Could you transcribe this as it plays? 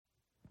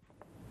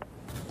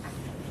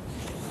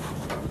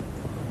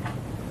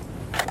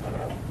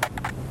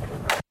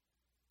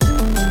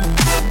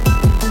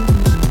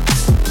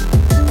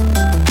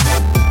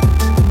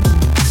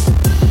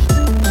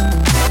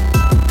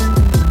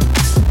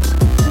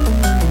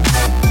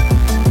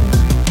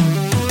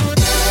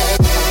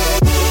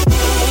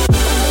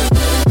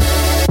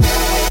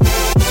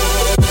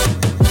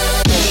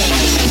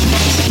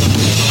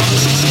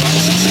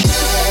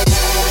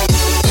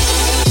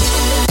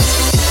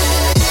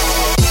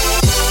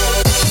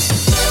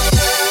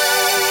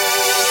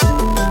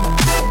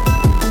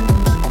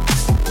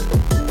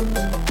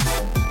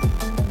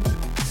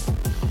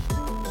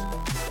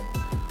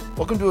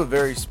to a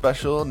very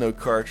special No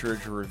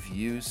Cartridge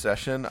review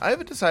session. I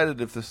haven't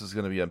decided if this is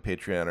going to be on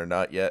Patreon or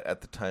not yet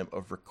at the time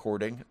of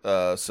recording,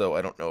 so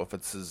I don't know if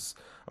I'm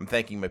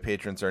thanking my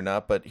patrons or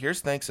not, but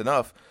here's thanks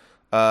enough.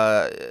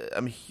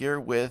 I'm here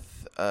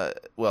with, I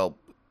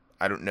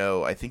don't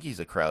know, I think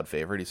he's a crowd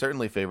favorite. He's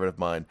certainly a favorite of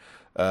mine,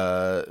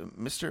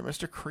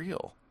 Mr.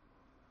 Creel.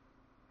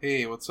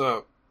 Hey, what's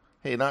up?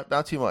 Hey,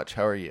 not too much.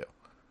 How are you?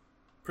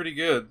 Pretty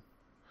good.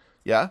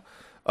 Yeah?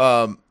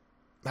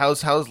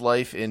 How's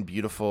life in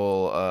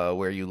beautiful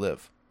where you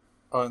live?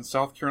 In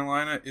South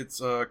Carolina,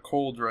 it's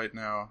cold right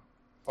now.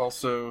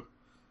 Also,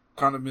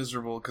 kind of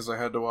miserable because I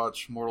had to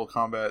watch Mortal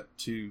Kombat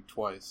 2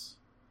 twice.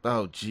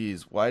 Oh,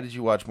 geez. Why did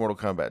you watch Mortal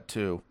Kombat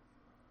 2?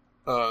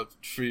 For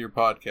your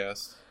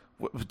podcast.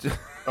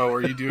 Oh,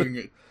 were you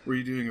doing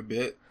a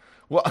bit?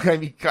 Well, I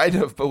mean, kind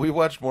of, but we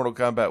watched Mortal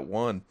Kombat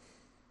 1.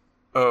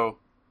 Oh,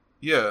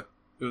 yeah.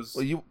 It was.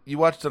 Well, you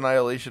watched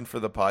Annihilation for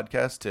the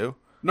podcast too?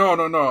 No.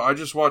 I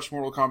just watched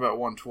Mortal Kombat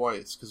 1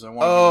 twice because I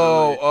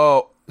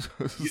wanted.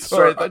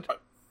 Sorry. I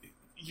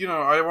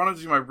wanted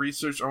to do my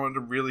research. I wanted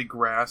to really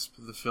grasp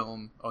the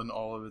film on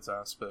all of its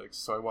aspects,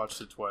 so I watched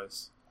it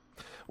twice.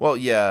 Well,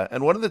 yeah,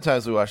 and one of the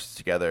times we watched it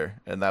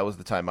together, and that was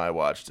the time I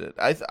watched it.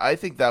 I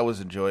think that was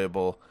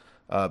enjoyable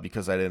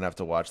because I didn't have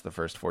to watch the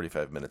first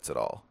 45 minutes at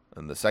all,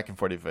 and the second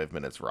 45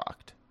 minutes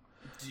rocked.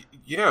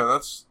 Yeah,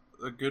 that's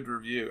a good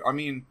review. I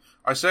mean,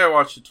 I say I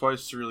watched it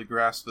twice to really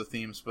grasp the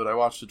themes, but I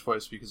watched it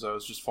twice because I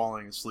was just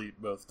falling asleep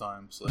both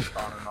times,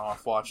 like on and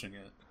off watching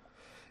it.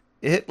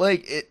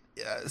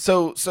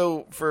 So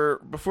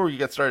before we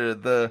get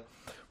started,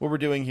 what we're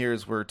doing here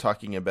is we're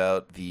talking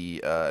about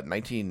the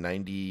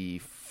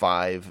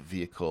 1995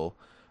 vehicle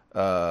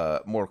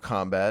Mortal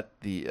Kombat,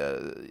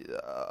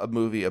 a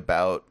movie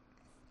about,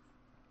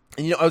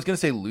 and I was gonna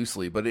say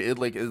loosely, but it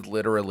is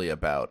literally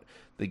about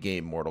the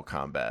game Mortal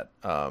Kombat.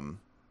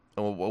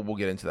 And we'll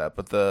get into that,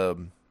 but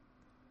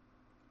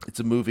it's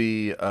a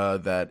movie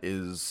that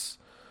is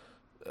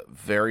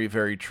very,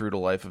 very true to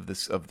life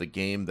of the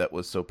game that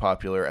was so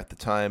popular at the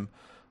time.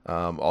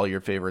 All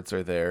your favorites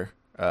are there,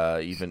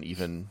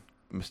 even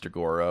Mr.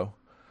 Goro.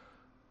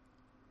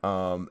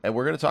 And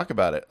we're gonna talk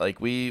about it.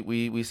 Like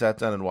we sat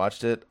down and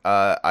watched it.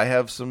 I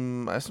have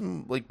some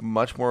like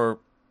much more.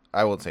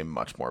 I won't say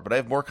much more, but I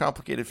have more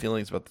complicated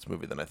feelings about this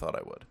movie than I thought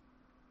I would.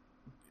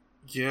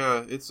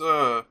 Yeah, it's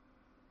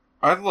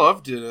I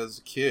loved it as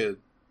a kid,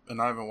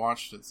 and I haven't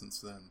watched it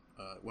since then.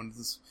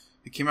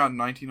 It came out in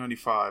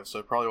 1995, so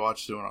I probably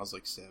watched it when I was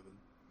like 7.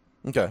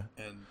 Okay.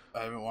 And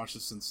I haven't watched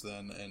it since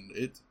then, and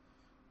it's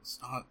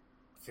not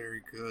very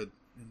good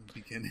in the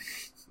beginning.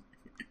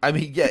 I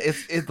mean, yeah,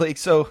 it's like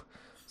so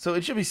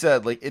it should be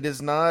said, like, it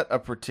is not a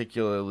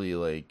particularly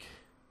like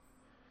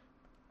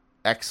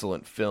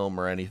excellent film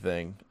or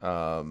anything.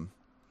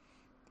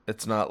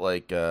 It's not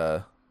like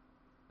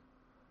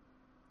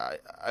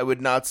I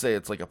would not say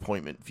it's like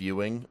appointment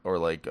viewing or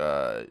like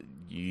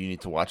you need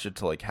to watch it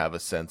to like have a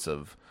sense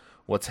of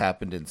what's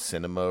happened in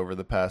cinema over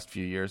the past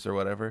few years or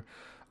whatever,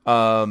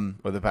 or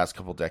the past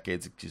couple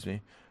decades, excuse me.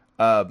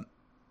 But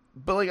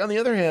like on the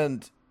other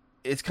hand,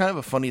 it's kind of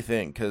a funny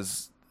thing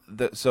because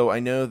so I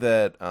know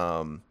that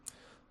the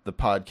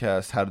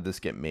podcast "How Did This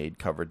Get Made"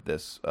 covered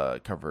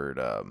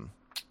Mortal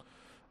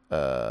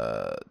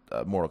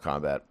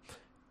Kombat,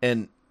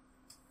 and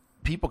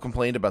people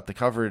complained about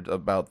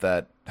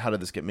that. How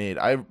did this get made?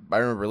 I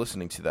remember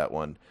listening to that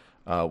one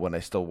when I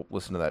still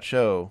listen to that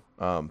show,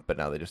 but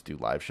now they just do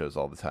live shows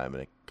all the time,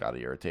 and it got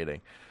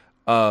irritating.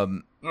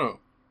 It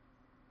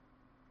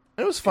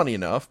was funny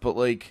enough, but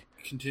like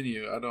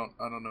continue. I don't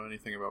know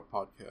anything about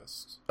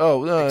podcasts.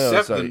 Oh no,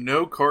 except no, the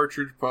No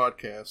Cartridge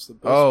podcast, the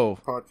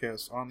best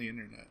podcast on the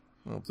internet.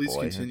 Oh, please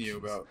boy. continue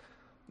about.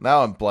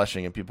 Now I'm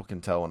blushing, and people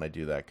can tell when I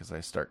do that because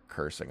I start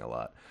cursing a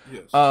lot.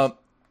 Yes. I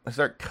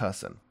start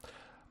cussing.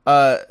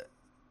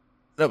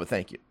 No, but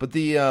thank you. But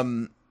the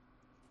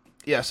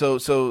so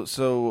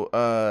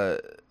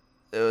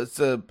it's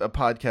a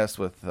podcast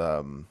with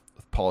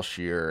Paul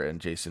Scheer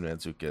and Jason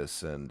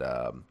Mantzoukas and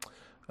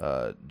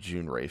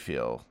June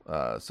Raphael.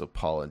 So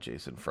Paul and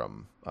Jason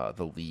from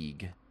The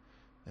League,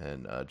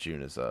 and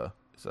June is a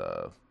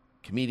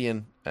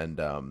comedian, and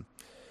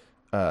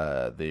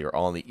they are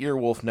all on the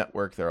Earwolf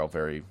Network. They're all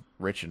very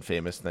rich and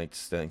famous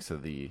thanks to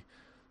the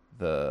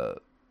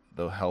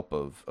help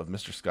of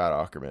Mr.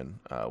 Scott Aukerman,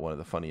 one of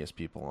the funniest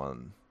people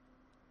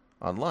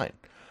online.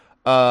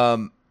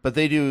 But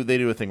they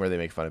do a thing where they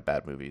make fun of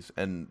bad movies,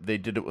 and they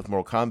did it with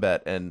Mortal Kombat,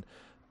 and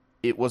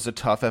it was a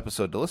tough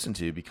episode to listen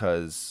to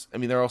because, I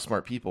mean, they're all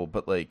smart people,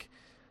 but like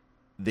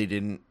they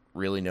didn't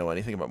really know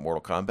anything about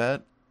Mortal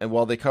Kombat. And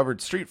while they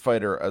covered Street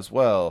Fighter as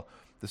well,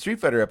 the Street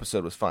Fighter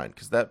episode was fine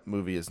because that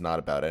movie is not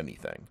about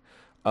anything.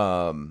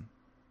 But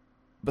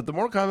the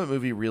Mortal Kombat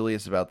movie really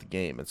is about the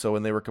game. And so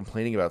when they were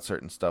complaining about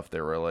certain stuff, they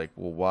were like,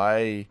 well,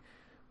 why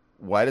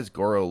does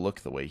Goro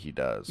look the way he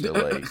does? Or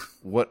like,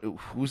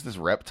 who's this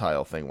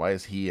reptile thing? Why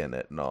is he in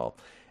it and all?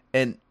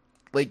 And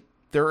like,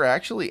 there are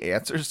actually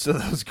answers to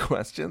those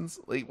questions.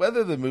 Like,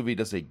 whether the movie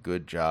does a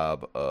good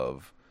job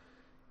of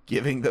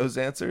giving those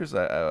answers,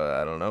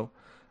 I don't know.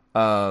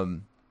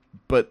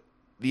 but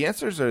the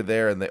answers are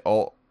there, and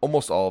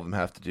almost all of them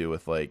have to do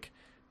with like,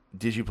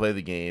 did you play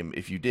the game?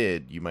 If you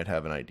did, you might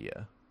have an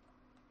idea.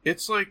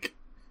 It's like,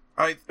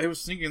 I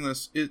was thinking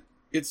this.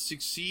 It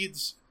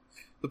succeeds.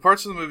 The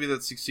parts of the movie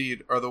that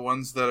succeed are the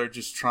ones that are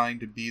just trying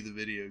to be the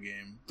video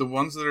game. The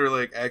ones that are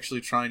like actually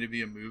trying to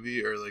be a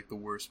movie are like the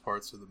worst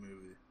parts of the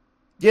movie.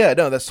 Yeah,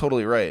 no, that's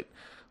totally right.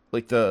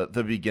 Like the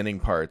beginning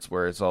parts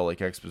where it's all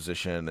like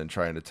exposition and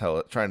trying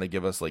to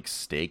give us like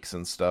stakes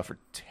and stuff are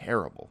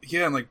terrible.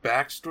 Yeah, and like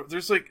backstory.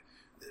 There's like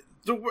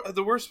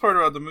the worst part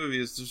about the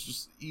movie is there's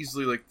just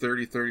easily like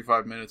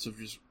 35 minutes of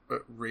just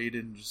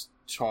Raiden just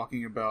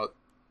talking about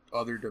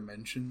other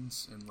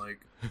dimensions and like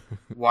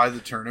why the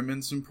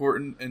tournament's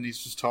important, and he's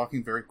just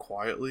talking very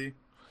quietly.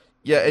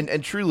 Yeah,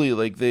 and truly,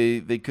 like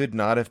they could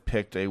not have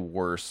picked a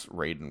worse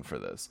Raiden for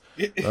this.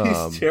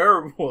 He's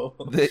terrible.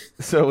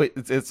 It's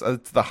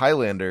the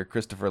Highlander,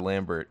 Christopher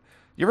Lambert.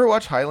 You ever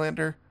watch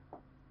Highlander?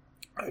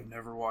 I've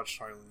never watched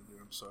Highlander.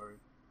 I'm sorry.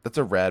 That's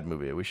a rad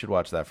movie. We should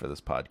watch that for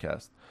this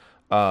podcast.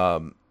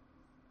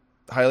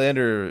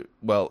 Highlander.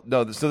 Well,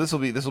 no. So this will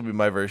be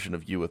my version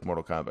of you with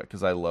Mortal Kombat,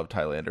 because I loved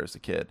Highlander as a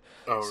kid.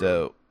 Oh,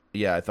 so really?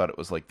 yeah, I thought it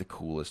was like the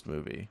coolest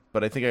movie.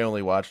 But I think I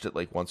only watched it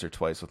like once or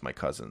twice with my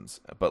cousins.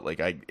 But like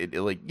it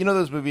like, you know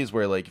those movies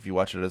where like if you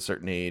watch it at a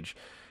certain age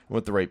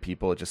with the right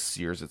people, it just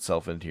sears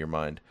itself into your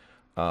mind.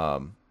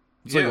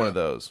 It's like one of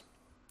those.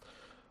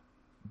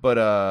 But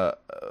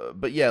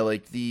yeah,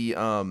 like the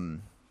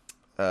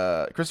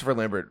Christopher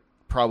Lambert,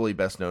 probably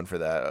best known for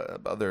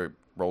that. Other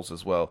roles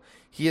as well.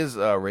 He is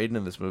Raiden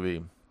in this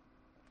movie,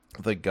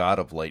 the God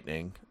of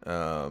Lightning,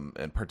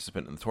 and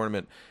participant in the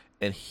tournament,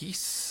 and he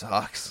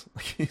sucks.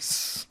 Like,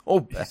 he's so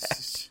bad.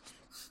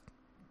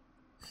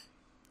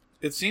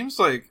 It seems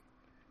like,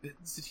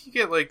 did he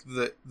get like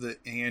the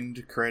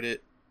and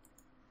credit?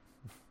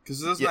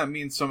 Because doesn't that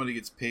mean somebody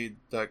gets paid?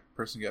 That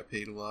person got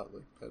paid a lot,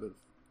 like that.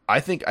 I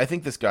think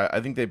this guy.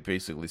 I think they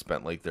basically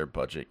spent like their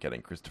budget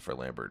getting Christopher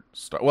Lambert.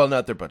 Well,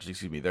 not their budget.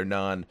 Excuse me, their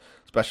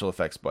non-special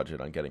effects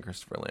budget on getting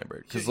Christopher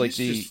Lambert. Because like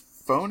he's just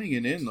phoning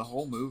it in the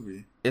whole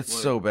movie. It's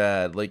so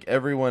bad. Like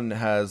everyone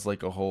has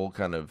like a whole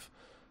kind of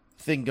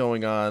thing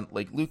going on.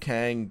 Like Liu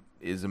Kang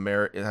is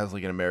it has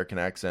like an American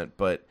accent,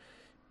 but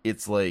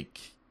it's like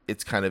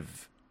it's kind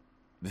of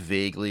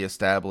vaguely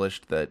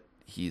established that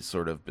he's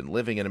sort of been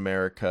living in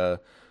America,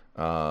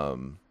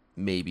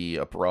 maybe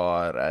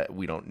abroad.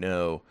 We don't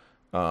know.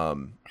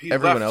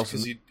 Everyone else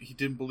because he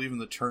didn't believe in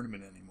the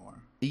tournament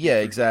anymore. Yeah,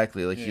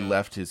 exactly. Like he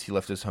left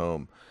his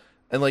home,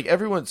 and like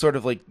everyone sort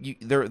of like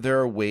there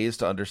are ways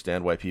to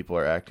understand why people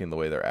are acting the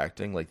way they're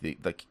acting. Like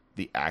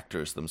the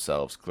actors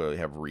themselves clearly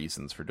have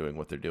reasons for doing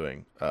what they're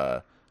doing.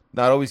 Not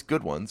always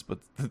good ones, but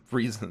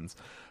reasons.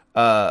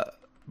 But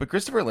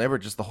Christopher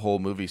Lambert, just the whole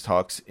movie,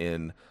 talks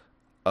in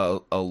a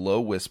low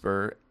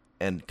whisper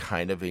and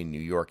kind of a New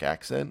York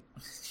accent.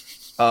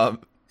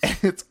 And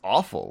it's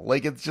awful.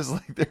 Like it's just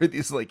like there are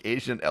these like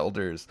Asian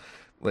elders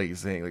like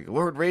saying like,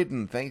 Lord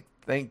Raiden,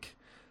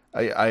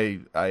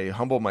 I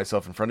humble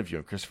myself in front of you,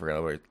 and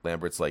Christopher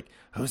Lambert's like,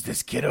 who's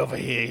this kid over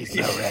here? He's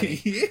not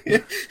ready.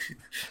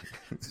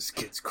 This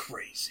kid's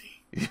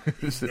crazy.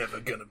 He's never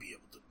gonna be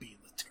able to be in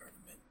the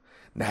tournament.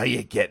 Now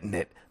you're getting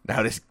it.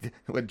 Now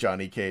when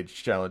Johnny Cage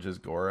challenges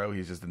Goro,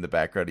 he's just in the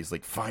background. He's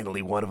like,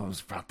 finally, one of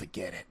them's about to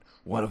get it.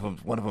 One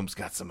of them's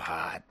got some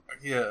heart.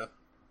 Yeah.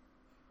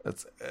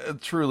 That's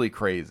truly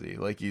crazy.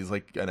 Like he's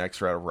like an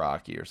extra out of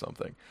Rocky or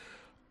something.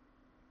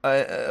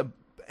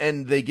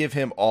 And they give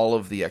him all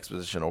of the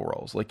expositional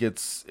roles. Like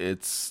it's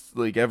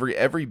like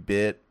every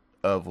bit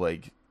of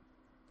like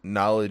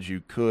knowledge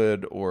you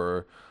could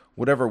or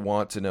whatever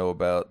want to know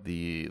about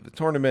the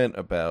tournament,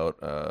 about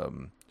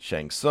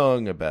Shang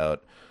Tsung,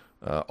 about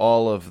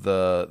all of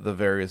the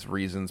various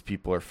reasons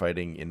people are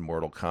fighting in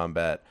Mortal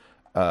Kombat.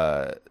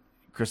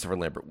 Christopher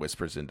Lambert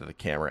whispers into the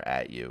camera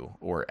at you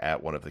or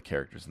at one of the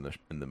characters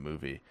in the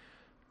movie.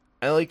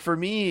 And like for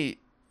me,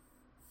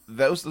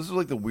 this was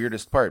like the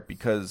weirdest part,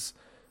 because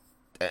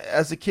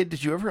as a kid,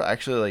 did you ever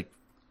actually like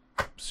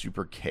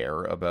super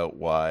care about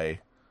why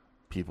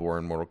people were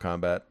in Mortal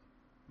Kombat?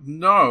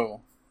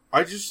 No,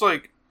 I just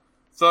like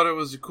thought it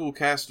was a cool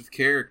cast of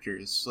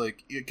characters,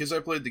 like because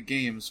I played the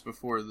games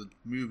before the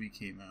movie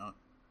came out.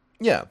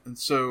 Yeah, and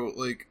so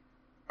like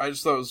I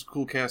just thought it was a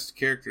cool cast of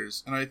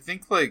characters, and I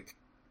think like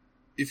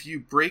if you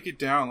break it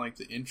down, like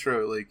the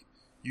intro, like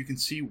you can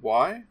see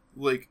why.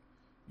 Like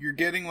you're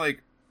getting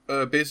like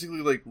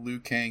basically like Liu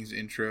Kang's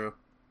intro,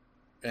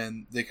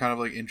 and they kind of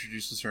like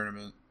introduce the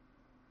tournament,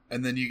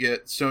 and then you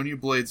get Sonya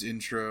Blade's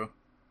intro.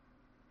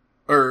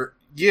 You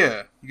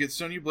get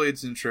Sonya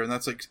Blade's intro, and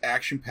that's like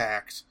action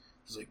packed.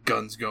 There's like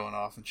guns going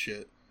off and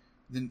shit.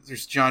 Then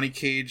there's Johnny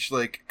Cage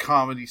like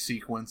comedy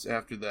sequence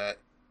after that.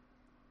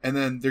 And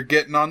then they're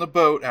getting on the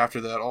boat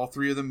after that. All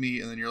three of them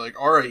meet, and then you're like,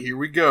 all right, here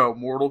we go,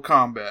 Mortal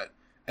Kombat.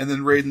 And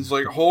then Raiden's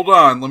like, hold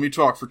on, let me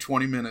talk for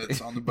 20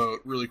 minutes on the boat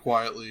really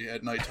quietly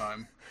at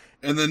nighttime.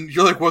 And then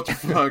you're like, what the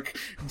fuck?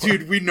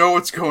 Dude, we know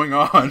what's going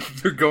on.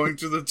 They're going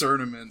to the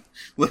tournament.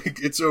 Like,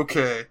 it's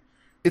okay.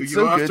 You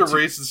don't have to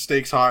raise the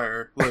stakes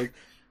higher. Like,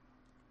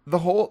 the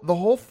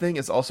whole thing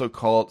is also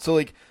called so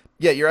like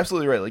yeah, you're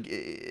absolutely right.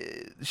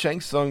 Like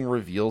Shang Tsung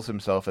reveals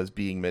himself as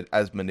being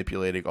as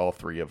manipulating all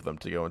three of them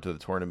to go into the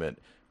tournament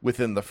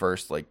within the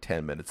first like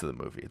 10 minutes of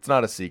the movie. It's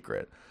not a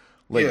secret.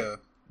 Like Yeah.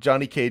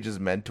 Johnny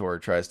Cage's mentor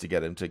tries to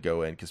get him to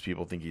go in because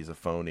people think he's a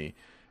phony,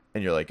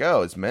 and you're like,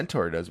 oh, his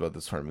mentor knows about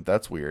this tournament.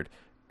 That's weird.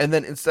 And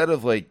then instead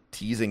of like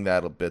teasing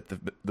that a bit, the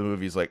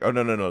movie's like, oh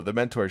no, the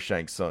mentor is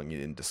Shang Tsung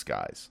in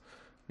disguise.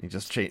 He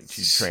just he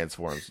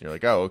transforms, and you're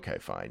like, oh, okay,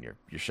 fine,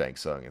 you're Shang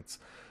Tsung.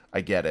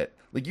 I get it.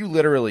 Like you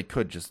literally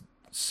could just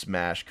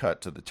smash cut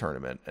to the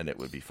tournament and it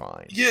would be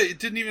fine. Yeah, it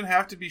didn't even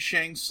have to be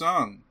Shang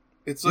Tsung.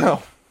 It's like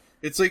No.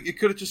 it's like it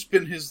could have just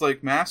been his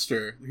like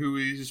master who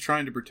he's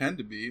trying to pretend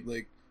to be.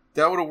 Like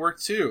that would have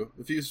worked too.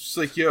 If he was just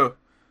like, yo,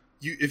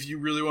 if you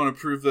really want to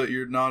prove that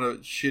you're not a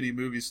shitty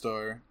movie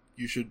star,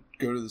 you should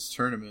go to this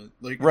tournament.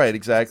 Like Right,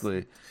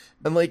 exactly.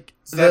 And like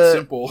it's that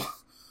simple.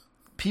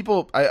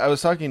 People, I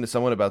was talking to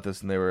someone about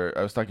this, and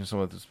I was talking to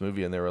someone about this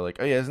movie, and they were like,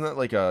 "Oh yeah, isn't that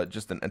like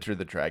just an Enter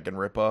the Dragon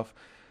ripoff?"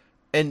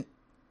 And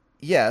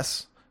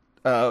yes,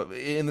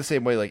 in the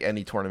same way, like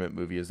any tournament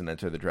movie is an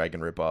Enter the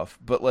Dragon ripoff,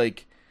 but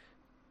like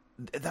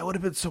that would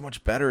have been so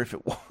much better if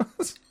it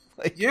was.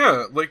 Like,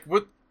 Yeah, like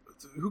what?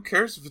 Who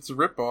cares if it's a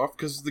ripoff?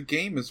 Because the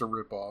game is a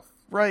ripoff,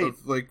 right?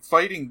 Of like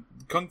fighting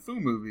kung fu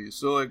movies.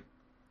 So like,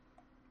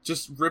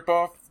 just rip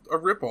off a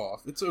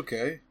ripoff. It's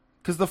okay.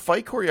 Because the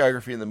fight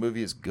choreography in the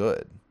movie is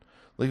good.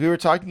 Like we were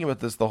talking about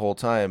this the whole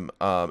time,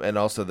 and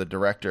also the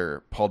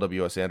director Paul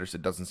W.S.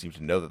 Anderson doesn't seem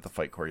to know that the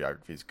fight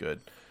choreography is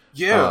good.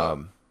 Yeah.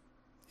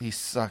 He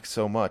sucks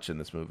so much in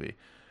this movie.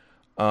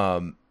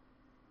 Not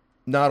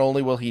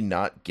only will he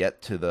not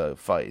get to the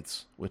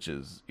fights, which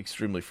is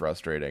extremely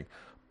frustrating,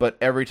 but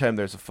every time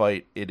there's a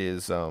fight, it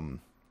is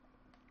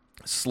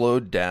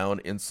slowed down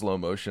in slow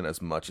motion as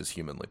much as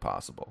humanly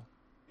possible.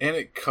 And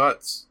it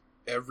cuts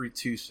every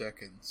 2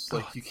 seconds.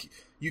 Like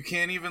you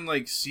can't even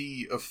like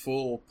see a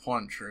full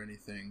punch or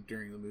anything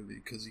during the movie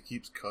because he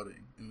keeps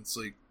cutting, and it's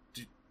like,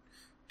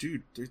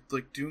 dude, they're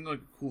like doing like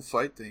a cool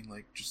fight thing.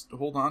 Like, just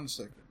hold on a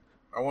second.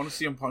 I want to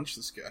see him punch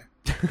this guy.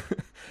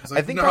 It's like,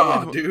 I think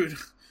nah, dude.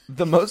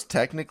 The most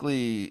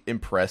technically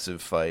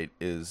impressive fight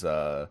is,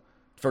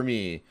 for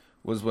me,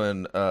 was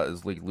when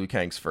is like Liu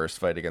Kang's first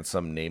fight against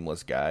some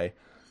nameless guy.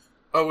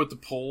 Oh, with the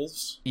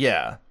poles.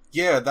 Yeah,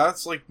 Yeah,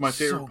 that's like my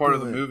favorite So part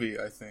of the good. movie.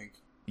 I think.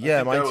 Yeah, I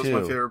think mine that was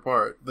too. my favorite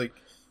part. Like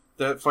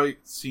that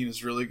fight scene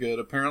is really good.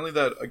 Apparently,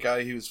 that a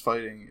guy he was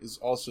fighting is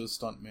also a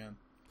stuntman.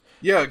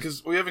 Yeah,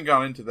 because we haven't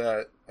gone into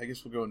that. I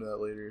guess we'll go into that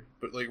later.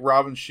 But like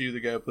Robin Shou, the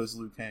guy who plays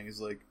Liu Kang, is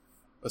like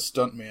a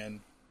stuntman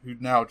who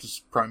now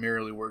just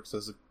primarily works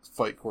as a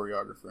fight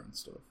choreographer and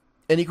stuff.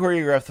 and he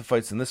choreographed the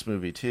fights in this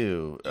movie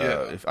too.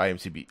 Yeah. If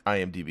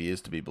IMDb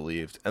is to be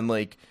believed, and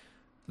like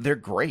they're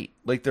great.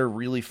 Like they're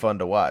really fun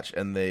to watch,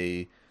 and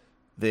they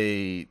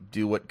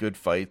do what good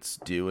fights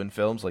do in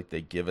films. Like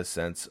they give a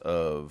sense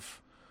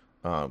of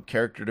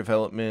character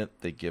development.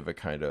 They give a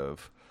kind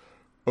of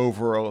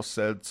overall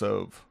sense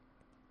of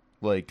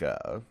like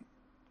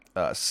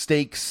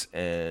stakes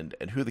and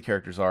who the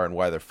characters are and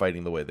why they're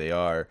fighting the way they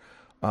are.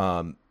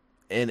 And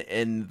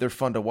they're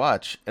fun to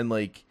watch. And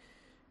like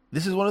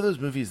this is one of those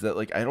movies that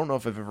like I don't know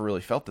if I've ever really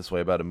felt this way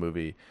about a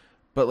movie,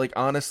 but like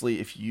honestly,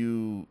 if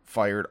you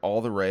fired all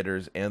the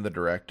writers and the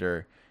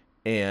director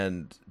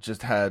and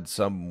just had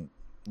some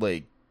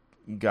like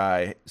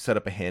guy set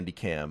up a handy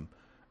cam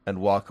and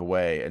walk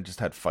away and just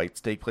had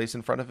fights take place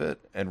in front of it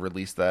and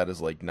release that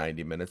as like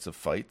 90 minutes of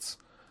fights,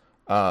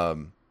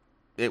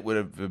 it would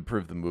have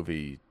improved the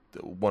movie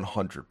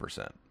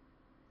 100%.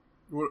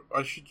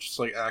 I should just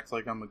like act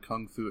like I'm a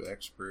kung fu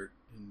expert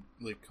in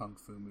like kung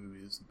fu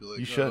movies and be like,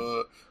 You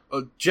should.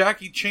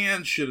 Jackie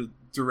Chan should have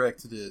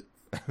directed it.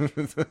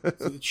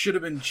 It should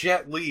have been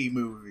Jet Li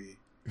movie.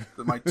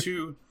 My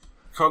two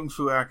kung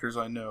fu actors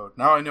I know.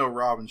 Now I know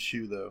Robin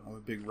Shou though. I'm a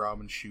big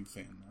Robin Shou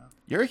fan now.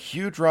 You're a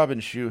huge Robin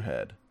Shou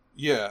head.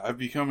 Yeah, I've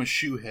become a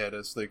shoe head,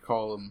 as they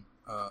call him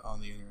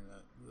on the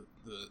internet.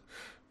 The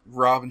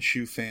Robin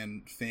Shou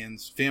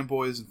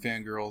fanboys and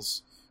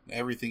fangirls, and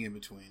everything in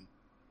between.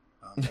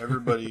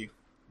 Everybody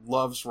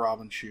loves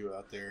Robin Shou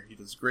out there. He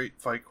does great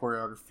fight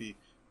choreography,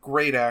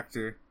 great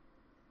actor.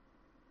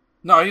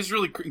 No, he's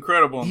really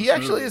incredible. He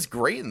actually is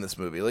great in this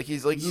movie. Like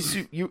he's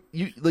you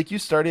like you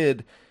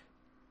started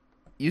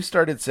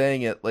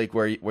saying it like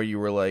where you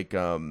were like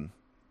man,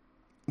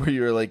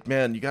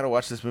 you got to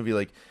watch this movie.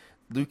 Like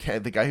Liu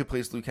Kang, the guy who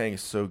plays Liu Kang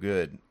is so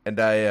good. And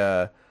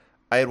I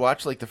had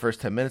watched like the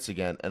first 10 minutes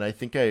again, and I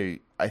think I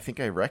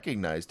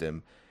recognized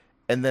him.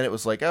 And then it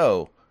was like,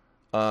 oh,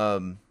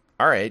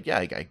 all right, yeah,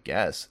 I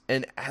guess.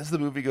 And as the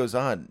movie goes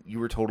on, you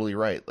were totally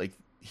right. Like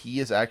he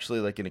is actually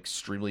like an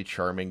extremely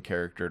charming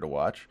character to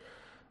watch.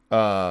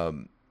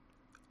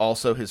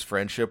 Also, his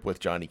friendship with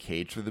Johnny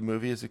Cage through the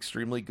movie is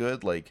extremely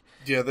good. Like,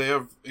 yeah, they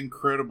have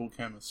incredible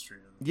chemistry.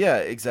 yeah,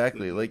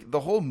 exactly. Like the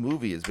whole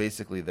movie is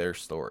basically their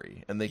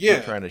story, and they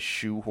keep trying to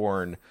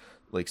shoehorn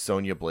like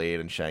Sonya Blade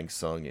and Shang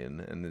Tsung in,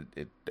 and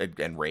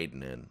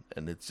Raiden in,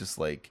 and it's just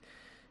like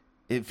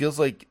it feels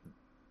like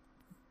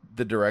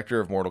the director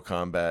of Mortal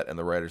Kombat and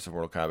the writers of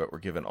Mortal Kombat were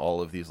given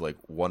all of these like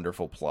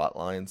wonderful plot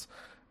lines,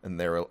 and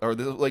they were, or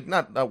like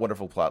not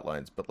wonderful plot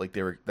lines, but like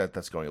they were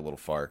that's going a little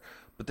far,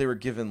 but they were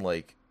given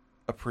like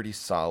a pretty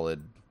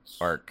solid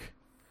arc,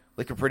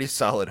 like a pretty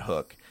solid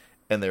hook,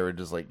 and they were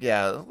just like,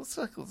 yeah,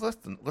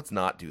 let's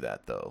not do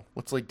that though.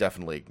 Let's like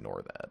definitely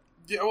ignore that.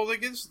 Yeah, well, I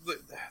guess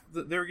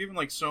they were given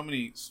like so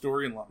many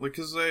storyline, like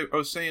because I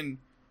was saying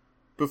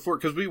before,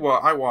 because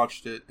I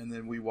watched it and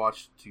then we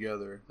watched it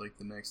together like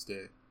the next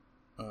day.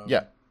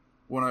 Yeah.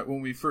 When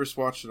we first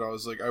watched it, I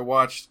was like, I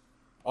watched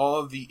all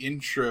of the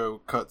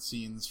intro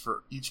cutscenes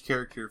for each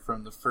character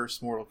from the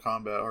first Mortal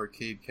Kombat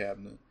arcade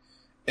cabinet,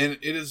 and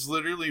it is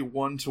literally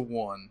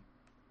 1-to-1.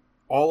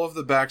 All of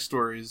the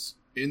backstories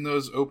in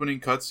those opening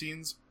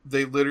cutscenes,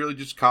 they literally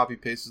just copy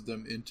pasted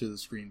them into the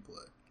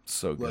screenplay.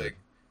 So good. Like,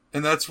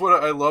 and that's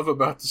what I love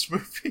about this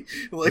movie.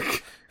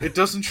 Like, it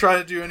doesn't try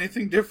to do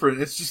anything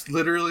different. It's just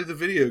literally the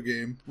video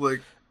game.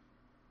 Like,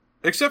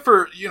 except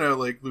for, you know,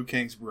 like Liu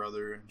Kang's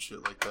brother and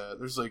shit like that.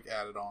 There's like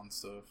added on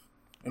stuff.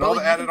 And all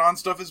the added on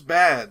stuff is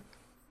bad.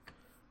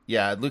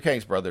 Yeah, Liu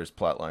Kang's brother's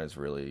plotline is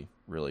really,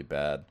 really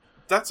bad.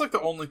 That's like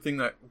the only thing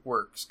that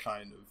works,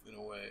 kind of, in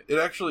a way. It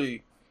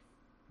actually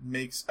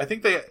makes... I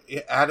think they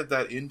added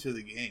that into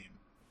the game.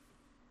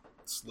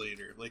 It's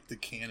later, like the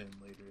canon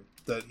later,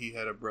 that he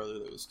had a brother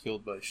that was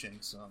killed by Shang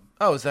Tsung.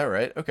 Oh, is that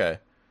right? Okay.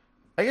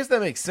 I guess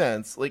that makes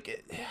sense.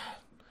 Like...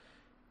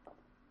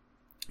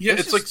 Yeah,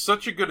 it's like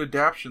such a good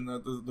adaptation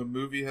that the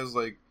movie has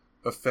like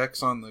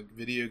effects on the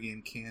video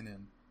game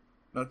canon.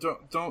 Now,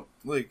 don't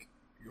like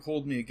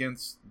hold me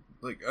against,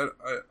 like,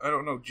 I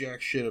don't know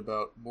jack shit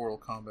about Mortal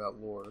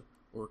Kombat lore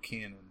or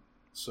canon.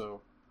 So,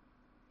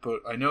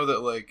 but I know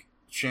that like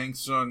Shang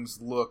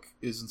Tsung's look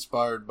is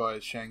inspired by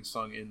Shang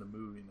Tsung in the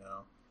movie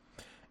now.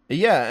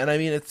 Yeah, and I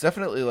mean it's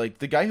definitely like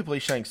the guy who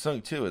plays Shang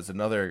Tsung too is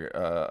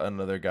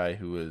another guy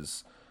who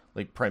is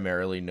like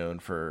primarily known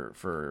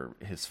for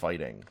his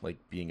fighting, like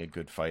being a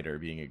good fighter,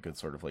 being a good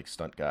sort of like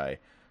stunt guy.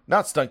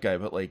 Not stunt guy,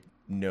 but like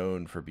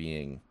known for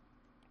being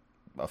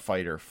a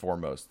fighter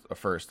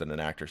first and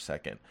an actor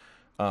second.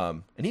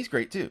 And he's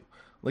great too.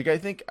 Like I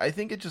think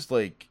it just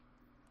like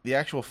the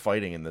actual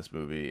fighting in this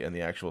movie and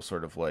the actual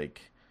sort of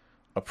like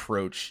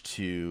approach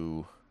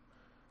to,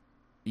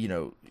 you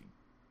know,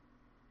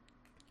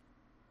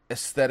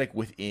 aesthetic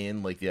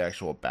within like the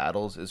actual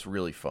battles is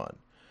really fun.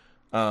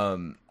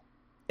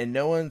 And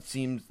no one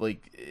seems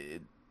like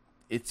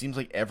it seems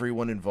like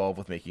everyone involved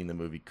with making the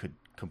movie could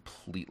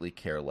completely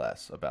care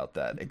less about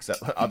that,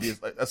 except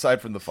obviously aside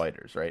from the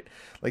fighters, right?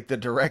 Like the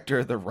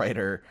director, the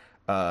writer,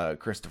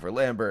 Christopher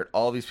Lambert,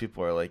 all these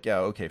people are like, yeah,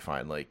 okay,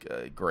 fine, like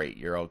great,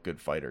 you're all good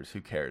fighters.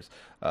 Who cares?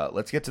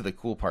 Let's get to the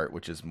cool part,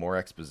 which is more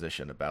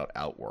exposition about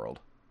Outworld.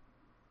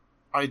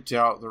 I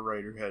doubt the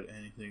writer had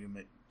anything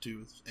to do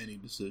with any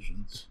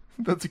decisions.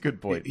 That's a good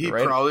point. He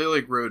right? probably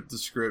like wrote the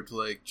script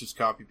like just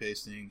copy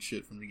pasting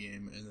shit from the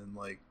game and then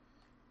like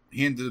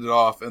handed it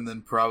off, and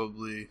then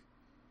probably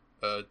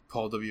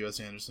Paul W.S.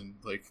 Anderson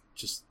like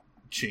just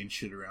changed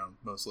shit around.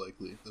 Most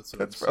likely, that's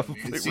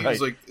probably it seems right.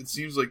 Like it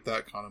seems like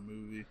that kind of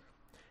movie.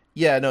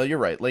 Yeah, no, you're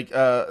right. Like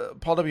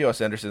Paul W.S.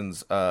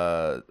 Anderson's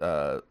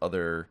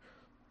other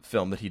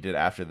film that he did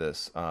after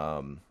this.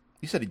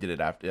 You said he did it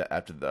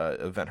after the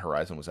Event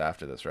Horizon was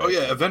after this, right? Oh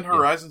yeah, Event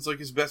Horizon's like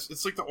his best.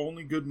 It's like the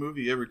only good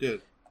movie he ever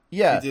did.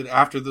 Yeah, he did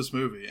after this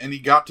movie, and he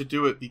got to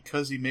do it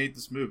because he made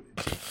this movie.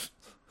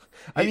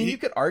 I mean, you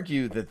could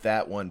argue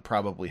that one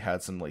probably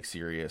had some like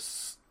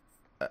serious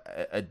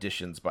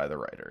additions by the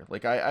writer.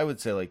 Like I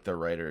would say like the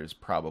writers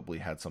probably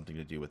had something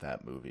to do with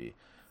that movie.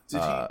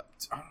 Did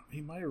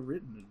he might have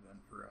written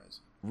Event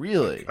Horizon.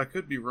 Really? I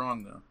could be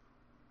wrong though.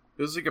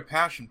 It was like a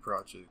passion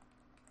project.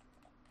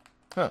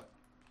 Huh.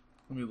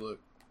 Let me look.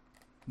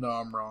 No,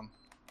 I'm wrong.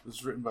 It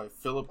was written by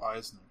Philip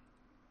Eisner.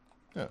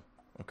 Yeah.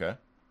 Okay.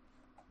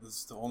 This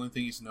is the only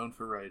thing he's known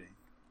for writing.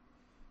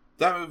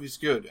 That movie's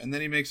good, and then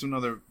he makes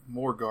another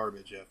more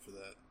garbage after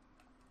that.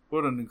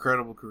 What an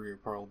incredible career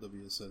Paul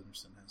W.S.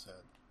 Anderson has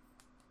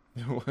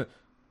had.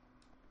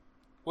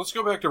 Let's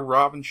go back to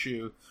Robin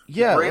Shou.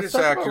 Yeah, greatest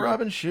let's talk actor about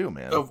Robin Shou,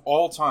 man, of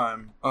all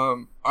time.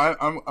 I'm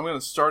going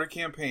to start a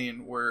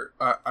campaign where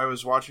I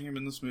was watching him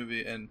in this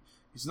movie, and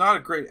he's not a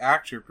great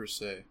actor per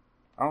se.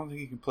 I don't think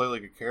he can play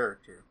like a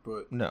character,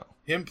 but no,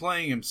 him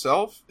playing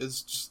himself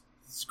it's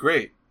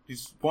great.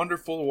 He's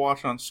wonderful to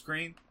watch on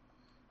screen.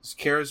 He's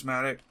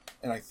charismatic,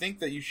 and I think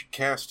that you should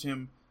cast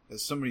him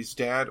as somebody's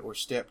dad or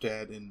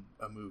stepdad in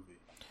a movie.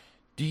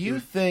 Do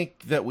you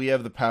think that we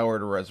have the power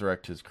to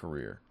resurrect his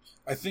career?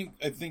 I think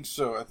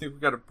so. I think we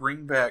got to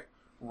bring back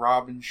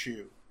Robin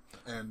Shou,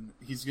 and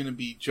he's going to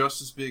be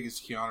just as big as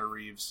Keanu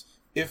Reeves,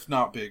 if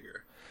not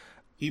bigger.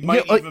 He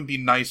might even be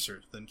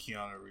nicer than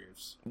Keanu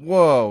Reeves.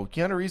 Whoa,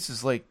 Keanu Reeves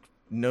is like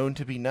known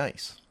to be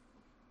nice.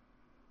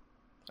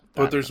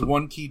 But there's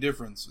one key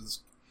difference: is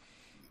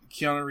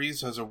Keanu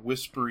Reeves has a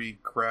whispery,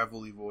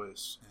 gravelly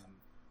voice, and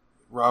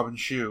Robin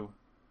Shou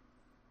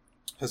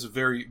has a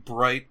very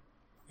bright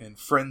and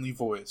friendly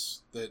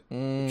voice that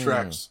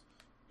attracts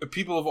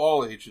people of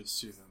all ages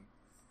to him.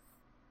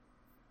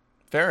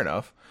 Fair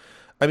enough.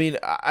 I mean,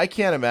 I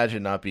can't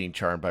imagine not being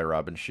charmed by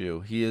Robin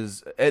Shou. He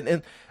is,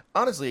 and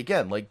honestly,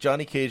 again, like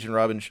Johnny Cage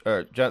and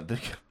John,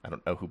 I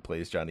don't know who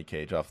plays Johnny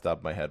Cage off the top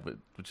of my head, but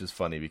which is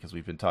funny because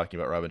we've been talking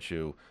about Robin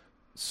Shou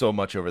so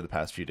much over the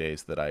past few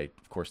days that I,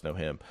 of course, know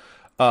him.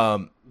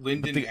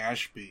 Lyndon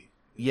Ashby.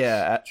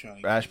 Yeah,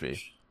 Johnny Ashby.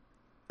 Cage.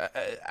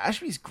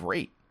 Ashby's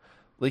great.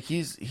 Like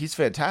he's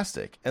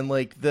fantastic, and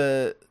like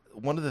the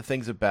one of the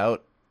things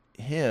about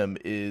him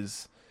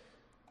is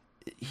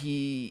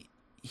he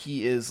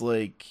is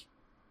like,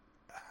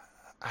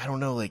 I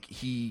don't know, like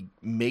he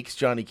makes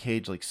Johnny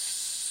Cage like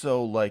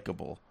so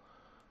likable,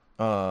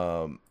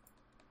 and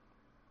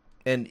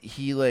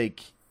he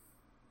like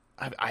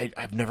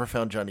I've never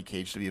found Johnny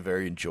Cage to be a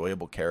very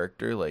enjoyable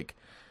character. Like,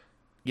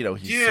 you know,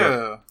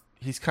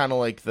 he's kind of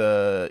like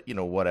the, you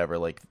know, whatever,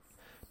 like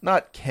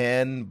not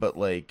Ken, but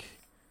like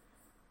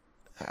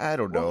I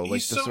don't know,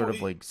 like the sort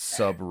of like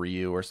sub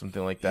Ryu or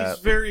something like that.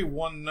 He's very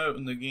one note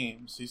in the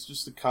games. He's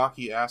just a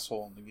cocky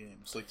asshole in the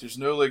games. Like there's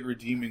no like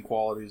redeeming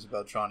qualities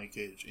about Johnny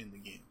Cage in the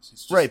games.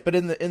 He's just... Right, but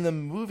in the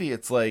movie,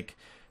 it's like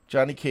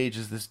Johnny Cage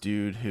is this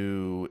dude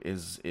who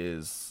is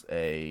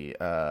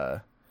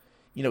a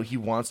you know, he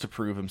wants to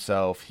prove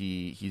himself.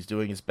 He's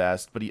doing his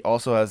best, but he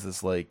also has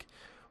this like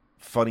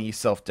funny,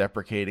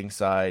 self-deprecating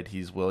side.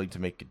 He's willing to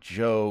make a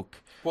joke.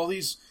 Well,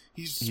 he's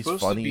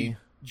supposed to be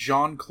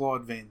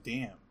Jean-Claude Van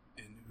Damme,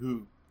 and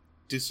who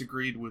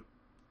disagreed with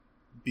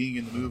being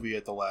in the movie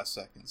at the last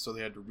second, so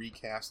they had to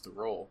recast the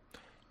role.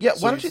 Yeah,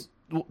 so why don't you?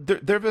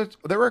 There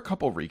were a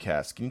couple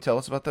recasts. Can you tell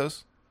us about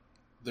those?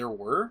 There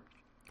were.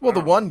 Well, the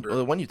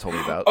one you told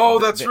me about. Oh,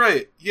 that's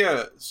right.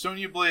 Yeah,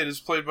 Sonya Blade is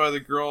played by the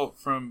girl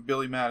from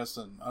Billy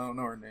Madison. I don't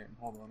know her name.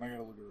 Hold on, I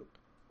gotta look it up.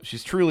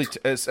 She's truly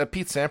Pete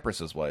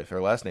Sampras' wife. Her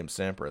last name's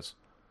Sampras.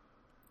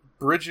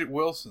 Bridget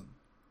Wilson.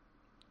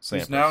 Sampras.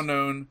 Who's now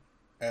known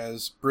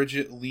as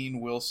Bridget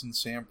Lean Wilson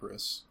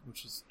Sampras,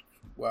 which is,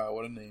 wow,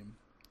 what a name.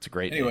 It's a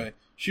great name. Anyway,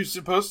 she was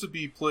supposed to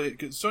be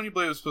played... Sonya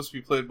Blade was supposed to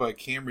be played by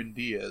Cameron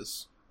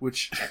Diaz,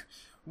 which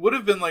would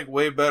have been, like,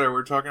 way better.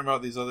 We're talking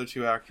about these other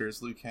two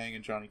actors, Liu Kang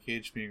and Johnny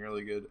Cage, being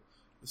really good.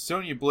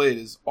 Sonya Blade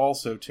is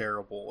also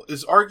terrible.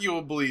 Is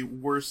arguably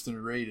worse than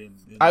Raiden.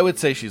 I would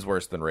say she's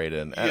worse than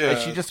Raiden. Yeah,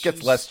 she just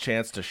gets less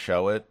chance to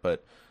show it,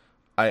 but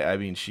I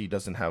mean, she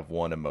doesn't have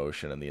one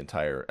emotion in the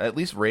entire... At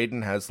least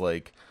Raiden has,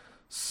 like,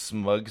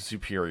 smug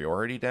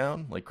superiority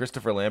down. Like,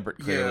 Christopher Lambert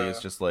clearly is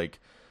just like,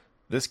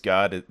 this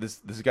guy's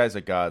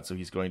a god, so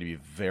he's going to be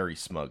very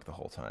smug the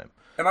whole time.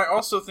 And I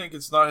also think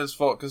it's not his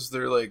fault, because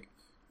they're like,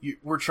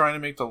 we're trying to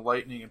make the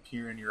lightning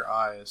appear in your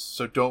eyes,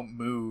 so don't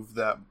move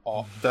that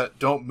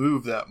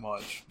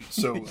much.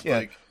 So yeah.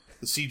 Like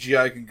the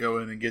CGI can go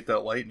in and get that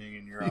lightning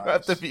in your eyes. You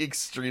have to be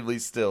extremely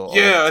still.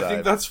 Yeah, I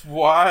think that's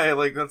why.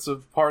 Like that's a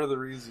part of the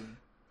reason.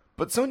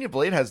 But Sonya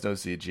Blade has no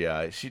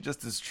CGI. She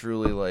just is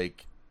truly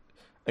like.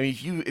 I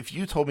mean, if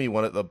you told me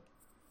one of the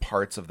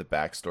parts of the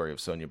backstory of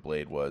Sonya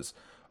Blade was,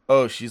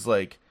 oh, she's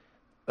like,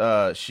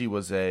 she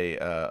was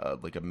a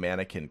like a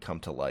mannequin come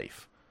to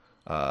life.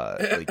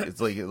 Like it's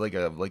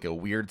like a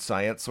weird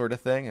science sort of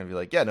thing. I'd be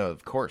like, yeah, no,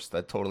 of course,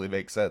 that totally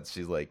makes sense.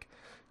 She's like,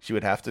 she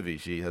would have to be.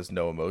 She has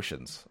no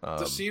emotions.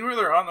 The scene where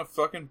they're on the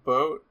fucking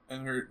boat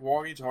and her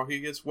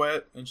walkie-talkie gets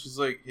wet and she's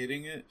like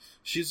hitting it.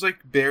 She's like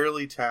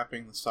barely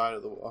tapping the side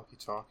of the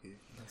walkie-talkie.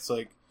 It's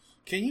like,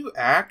 can you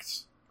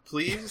act,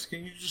 please?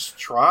 Can you just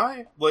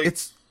try? Like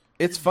it's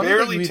funny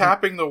barely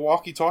tapping the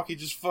walkie-talkie.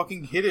 Just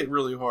fucking hit it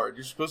really hard.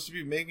 You're supposed to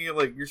be making it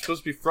like you're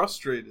supposed to be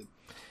frustrated.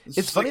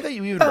 It's funny like, that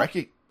you even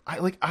recognize.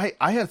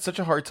 I had such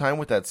a hard time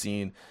with that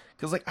scene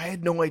because like I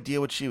had no idea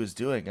what she was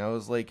doing. I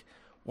was like,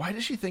 why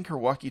does she think her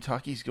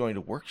walkie-talkie is going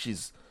to work?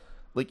 She's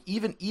like,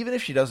 even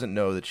if she doesn't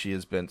know that she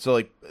has been, so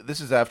like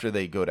this is after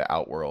they go to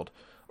Outland,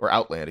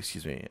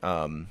 excuse me,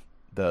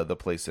 the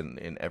place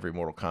in every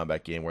Mortal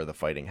Kombat game where the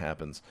fighting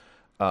happens,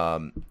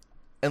 and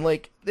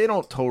like they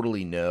don't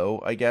totally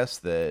know, I guess,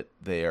 that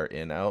they are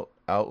in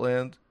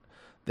Outland.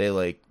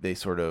 They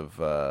sort of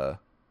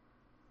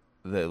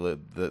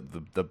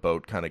the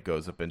boat kind of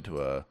goes up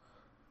into a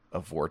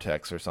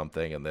vortex or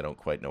something, and they don't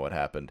quite know what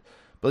happened.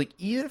 But like,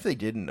 even if they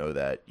didn't know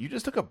that, you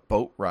just took a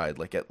boat ride,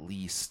 like at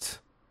least,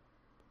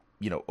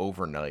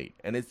 overnight.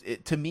 And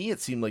it to me,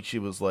 it seemed like she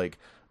was like,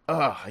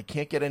 I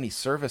can't get any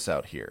service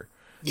out here.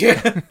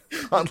 Yeah,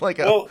 on like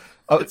a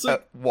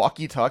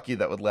walkie-talkie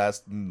that would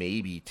last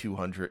maybe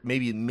 200,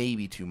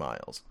 maybe 2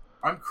 miles.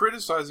 I'm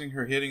criticizing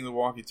her hitting the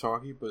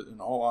walkie-talkie, but in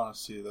all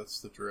honesty, that's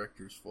the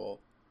director's fault.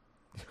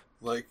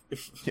 Like,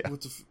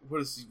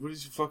 what is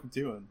he fucking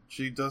doing?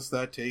 She does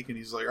that take, and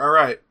he's like, all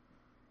right,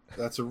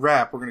 that's a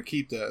wrap. We're going to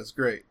keep that. It's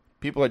great.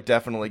 People are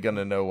definitely going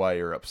to know why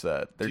you're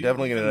upset. They're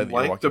definitely going to know that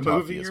your walkie-talkie the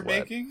movie you're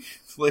making?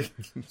 Like,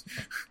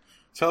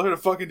 tell her to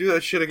fucking do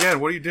that shit again.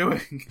 What are you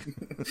doing?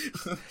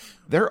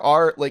 There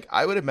are, like,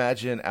 I would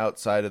imagine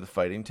outside of the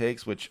fighting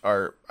takes, which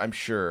are, I'm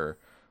sure,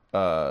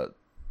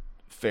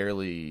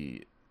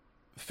 fairly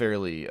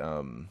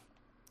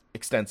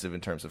extensive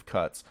in terms of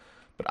cuts.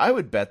 But I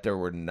would bet there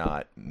were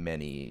not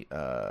many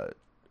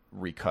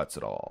recuts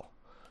at all.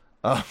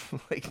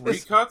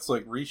 Recuts?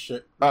 Like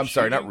reshoot? I'm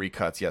sorry, not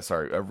recuts. Yeah,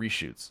 sorry,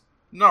 reshoots.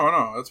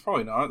 No, that's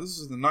probably not. This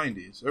is the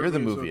 90s. You're the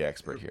movie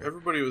expert here.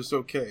 Everybody was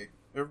okay.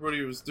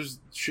 There's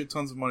shit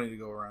tons of money to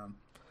go around.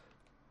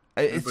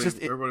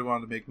 Everybody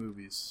wanted to make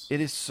movies.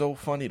 It is so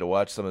funny to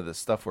watch some of this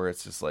stuff where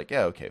it's just like,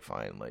 yeah, okay,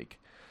 fine. Like,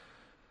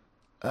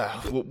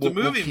 the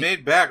movie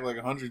made back like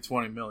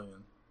 120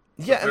 million.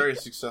 It's a very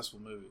successful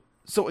movie.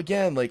 So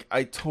again, like,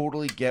 I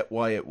totally get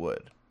why it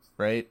would,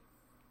 right?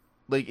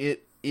 Like,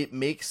 it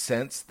makes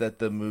sense that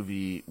the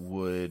movie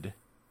would.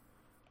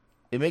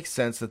 It makes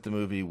sense that the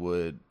movie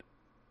would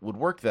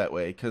work that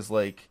way because,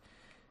 like,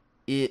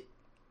 it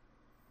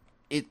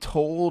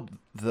told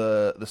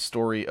the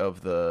story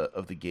of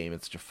the game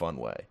in such a fun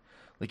way.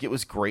 Like, it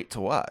was great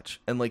to watch,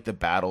 and like the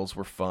battles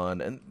were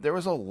fun, and there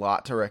was a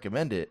lot to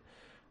recommend it.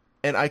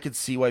 And I could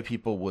see why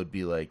people would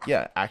be like,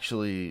 yeah,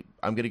 actually,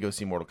 I'm gonna go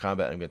see Mortal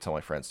Kombat. I'm gonna tell my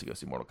friends to go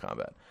see Mortal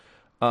Kombat.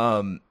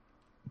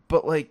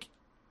 But like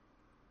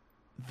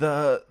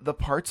the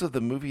parts of the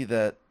movie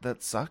that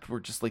sucked were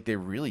just like they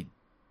really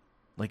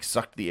like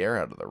sucked the air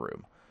out of the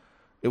room.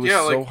 It was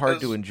so hard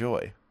to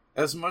enjoy.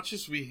 As much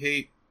as we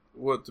hate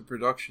what the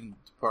production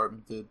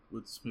department did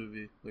with this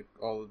movie, like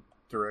all the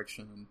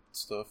direction and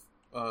stuff,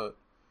 the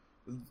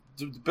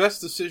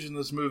best decision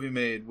this movie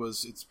made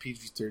was it's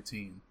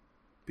PG-13,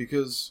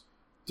 because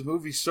the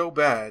movie's so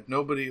bad,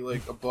 nobody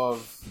like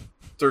above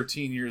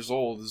 13 years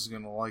old is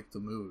gonna like the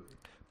movie.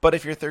 But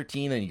if you're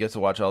 13 and you get to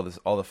watch all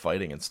the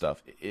fighting and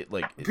stuff, it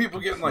people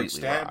getting like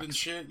stabbed and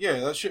shit. Yeah,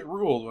 that shit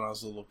ruled when I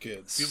was a little kid.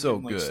 People so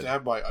getting, like, good.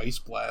 Stabbed by ice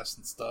blast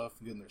and stuff,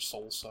 and getting their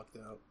soul sucked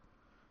out.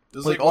 It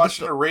was like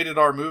watching a rated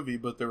R movie,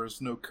 but there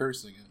was no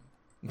cursing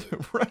in it.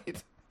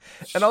 Right.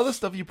 And all the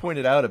stuff you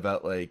pointed out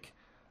about, like,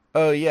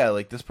 oh yeah,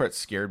 like this part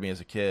scared me as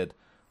a kid.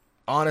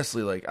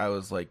 Honestly, like, I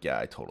was like, yeah,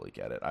 I totally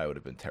get it. I would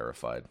have been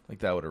terrified. Like,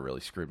 that would have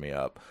really screwed me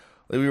up.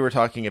 Like, we were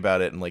talking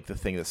about it, and like the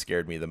thing that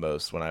scared me the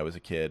most when I was a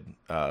kid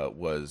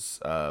was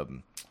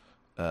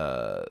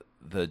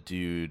the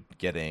dude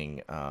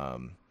getting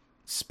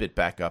spit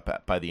back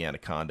up by the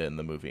anaconda in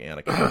the movie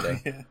Anaconda.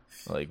 Yeah.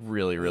 Like,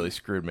 really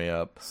screwed me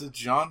up. Is it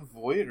John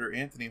Voight or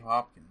Anthony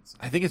Hopkins?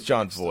 I think it's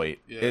John Voight.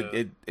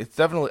 Yeah. It's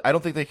definitely. I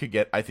don't think they could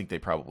get. I think they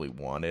probably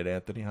wanted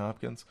Anthony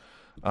Hopkins.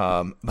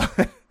 But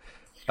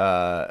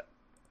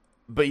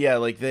yeah,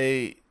 like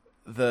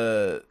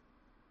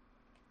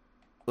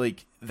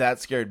like that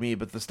scared me.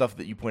 But the stuff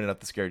that you pointed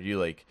out that scared you,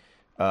 like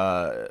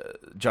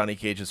Johnny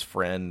Cage's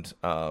friend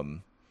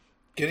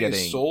getting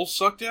his soul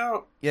sucked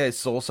out. Yeah, his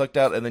soul sucked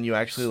out, and then you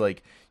actually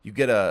like you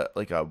get a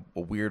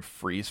weird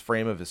freeze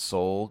frame of his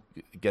soul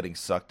getting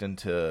sucked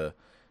into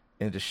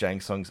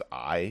Shang Tsung's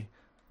eye.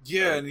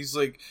 Yeah, and he's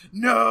like,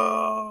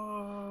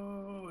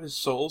 no! His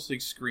soul's like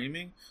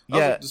screaming. That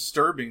was like,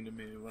 disturbing to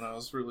me when I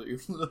was really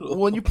little. Well,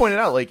 when you pointed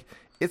out, like,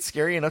 it's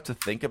scary enough to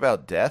think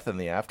about death and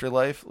the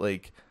afterlife,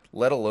 like,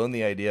 let alone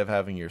the idea of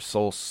having your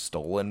soul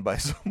stolen by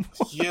someone.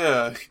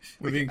 Yeah,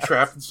 being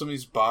trapped in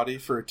somebody's body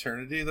for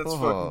eternity. That's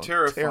fucking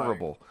terrifying.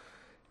 Terrible.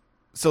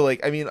 So,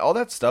 like, I mean, all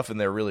that stuff in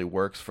there really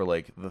works for,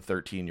 like, the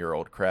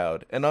 13-year-old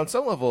crowd. And on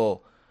some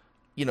level,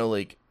 you know,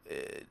 like,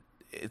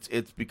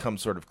 it's become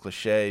sort of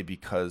cliche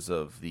because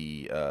of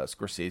the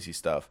Scorsese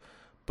stuff.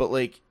 But,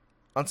 like,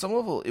 on some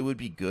level, it would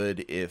be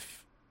good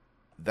if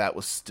that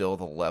was still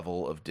the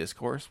level of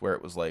discourse where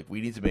it was like,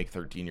 we need to make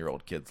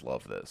 13-year-old kids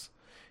love this.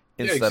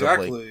 Instead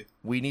of, like,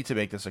 we need to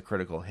make this a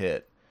critical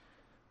hit.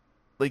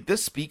 Like,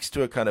 this speaks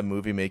to a kind of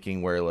movie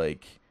making where,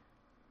 like,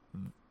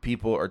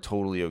 people are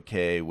totally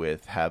okay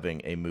with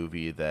having a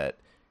movie that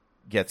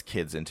gets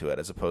kids into it,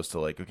 as opposed to,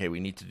 like, okay, we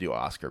need to do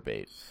Oscar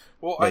bait.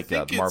 Well, like, I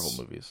think the Marvel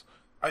movies.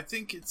 I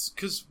think it's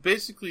because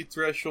basically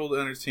Threshold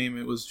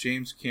Entertainment was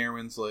James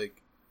Cameron's,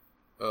 like,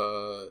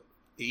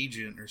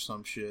 agent or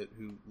some shit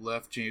who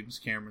left James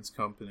Cameron's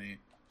company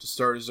to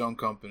start his own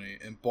company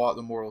and bought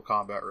the Mortal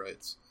Kombat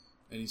rights.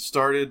 And he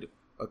started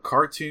a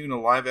cartoon,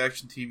 a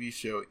live-action TV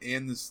show,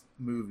 and this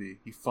movie.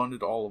 He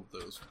funded all of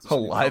those. A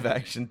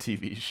live-action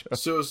TV show.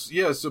 So,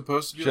 it's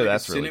supposed to be like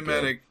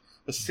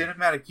a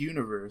cinematic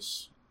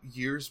universe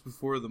years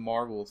before the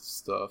Marvel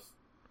stuff.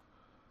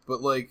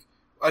 But, like,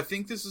 I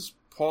think this is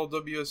Paul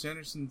W.S.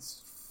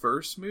 Anderson's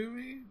first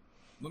movie?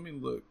 Let me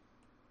look.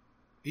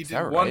 He did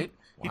one. Right?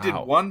 Wow. He did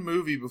one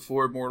movie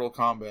before Mortal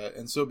Kombat,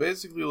 and so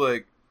basically,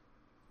 like,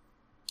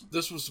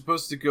 this was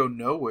supposed to go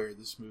nowhere.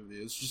 This movie,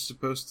 it's just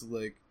supposed to,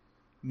 like,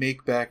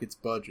 make back its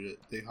budget.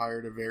 They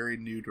hired a very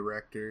new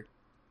director,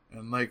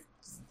 and, like,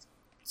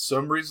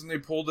 some reason they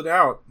pulled it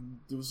out.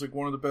 It was like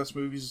one of the best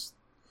movies.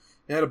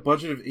 It had a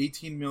budget of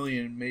 $18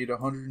 million, made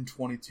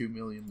 $122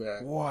 million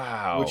back.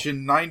 Wow, which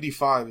in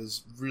 '95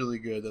 is really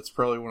good. That's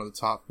probably one of the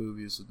top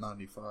movies of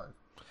 '95.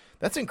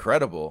 That's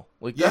incredible.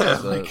 Like,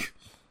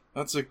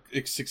 that's a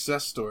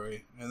success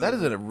story. And that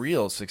is a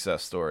real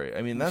success story.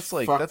 I mean, that's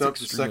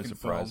extremely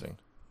surprising. Film.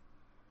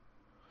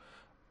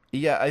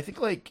 Yeah, I think,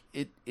 like,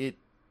 it.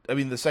 I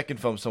mean, the second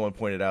film, someone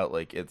pointed out,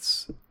 like,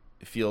 it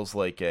feels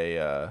like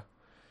it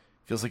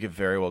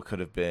very well could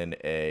have been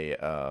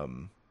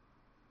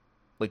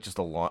like just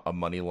a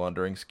money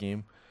laundering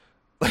scheme.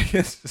 Like,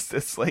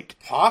 it's like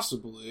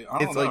possibly. I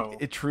don't know.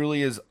 Like, it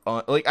truly is.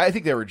 Like, I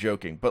think they were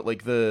joking, but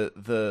like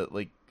the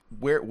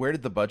where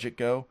did the budget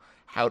go?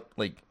 How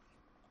like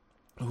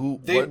who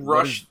They what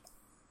rushed.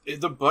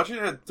 The budget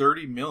had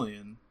 30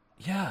 million.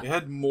 Yeah. It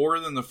had more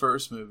than the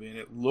first movie, and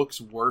it looks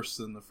worse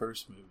than the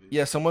first movie.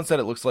 Yeah, someone said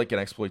it looks like an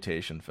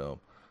exploitation film.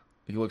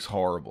 It looks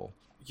horrible.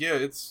 Yeah,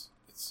 it's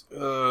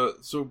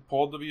so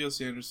Paul W.S.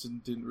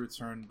 Anderson didn't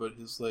return, but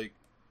his like,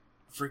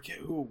 I forget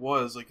who it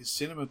was, like his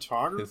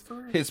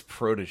cinematographer? His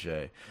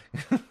protege.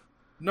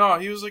 No,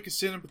 he was like he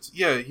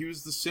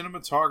was the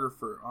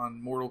cinematographer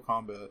on Mortal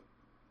Kombat.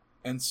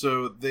 And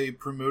so they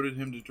promoted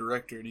him to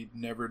director, and he'd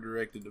never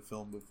directed a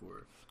film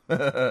before.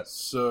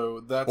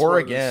 So that's or why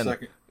again.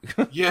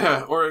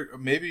 Yeah, or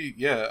maybe,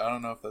 yeah, I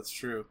don't know if that's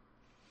true.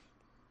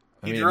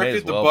 He I mean,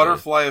 directed well The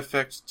Butterfly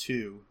Effect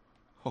 2.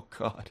 Oh,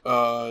 God.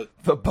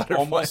 The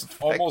Butterfly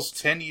Effect. Almost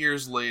 10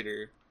 years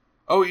later.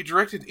 Oh, he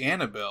directed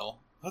Annabelle.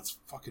 That's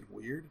fucking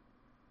weird.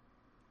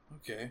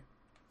 Okay.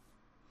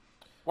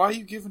 Why are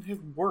you giving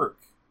him work?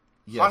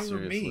 Yeah, Hire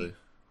seriously. me.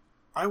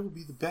 I will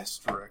be the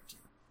best director.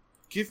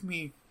 Give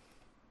me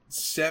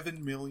 $7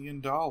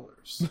 million.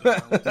 And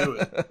I will do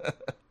it.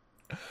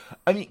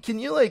 I mean, can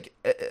you like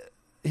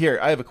here?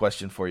 I have a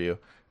question for you,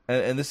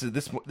 and this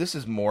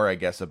is more, I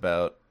guess,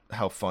 about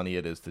how funny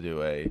it is to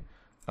do a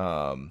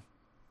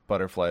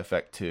Butterfly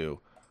Effect 2.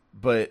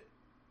 But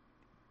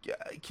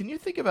can you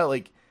think about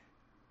like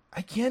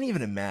I can't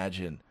even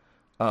imagine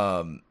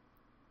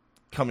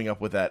coming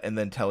up with that and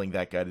then telling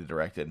that guy to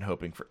direct it and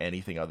hoping for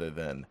anything other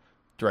than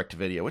direct to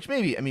video, which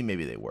maybe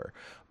they were,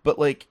 but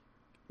like,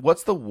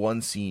 what's the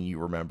one scene you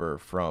remember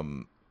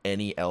from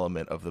any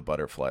element of the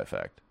Butterfly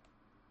Effect?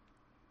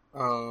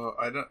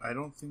 I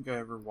don't think I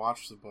ever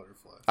watched The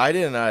Butterfly. I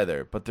didn't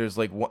either, but there's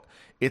like one.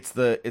 It's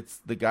the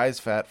guy's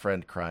fat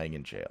friend crying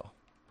in jail.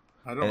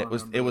 I don't. And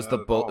it was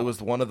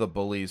the one of the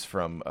bullies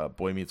from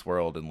Boy Meets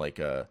World, and like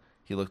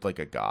he looked like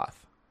a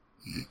goth.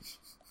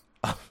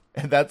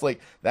 And that's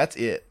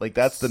it. Like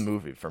that's the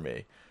movie for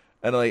me.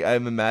 And like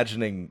I'm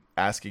imagining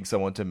asking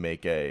someone to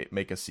make a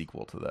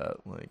sequel to that.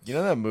 Like, you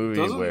know that movie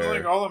Doesn't where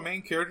like all the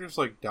main characters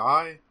like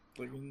die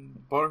like in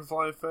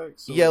Butterfly Effect?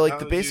 So yeah, like how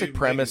the did you basic make a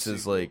premise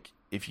is sequel? like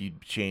if you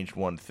changed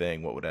one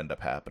thing, what would end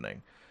up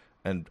happening?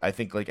 And I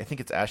think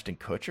it's Ashton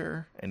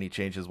Kutcher, and he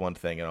changes one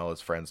thing, and all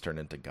his friends turn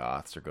into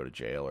goths or go to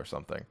jail or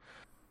something.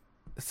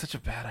 It's such a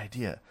bad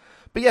idea.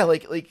 But yeah,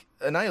 like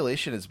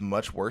Annihilation is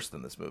much worse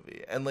than this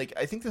movie, and like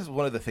I think this is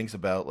one of the things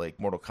about like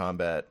Mortal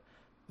Kombat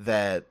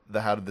that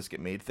the how did this get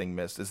made thing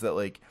missed is that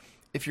like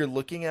if you're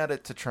looking at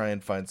it to try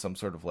and find some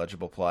sort of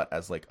legible plot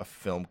as like a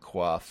film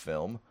qua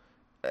film,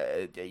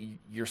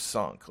 you're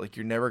sunk. Like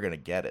you're never gonna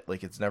get it.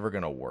 Like it's never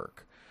gonna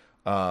work.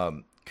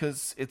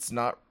 Because it's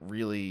not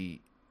really,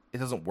 it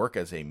doesn't work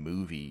as a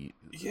movie.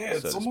 Yeah,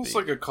 it's so to almost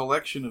speak. like a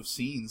collection of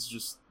scenes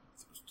just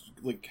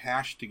like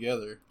hashed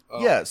together.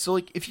 Yeah, so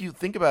like if you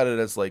think about it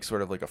as like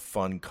sort of like a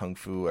fun kung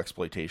fu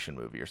exploitation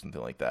movie or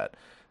something like that,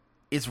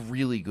 it's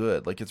really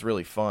good. Like it's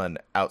really fun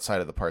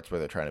outside of the parts where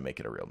they're trying to make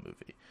it a real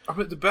movie. I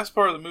mean, the best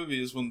part of the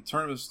movie is when the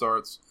tournament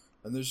starts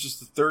and there's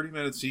just a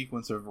 30-minute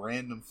sequence of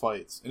random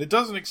fights, and it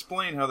doesn't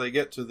explain how they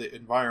get to the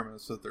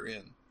environments that they're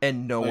in.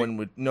 And no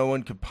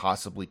one could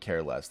possibly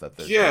care less that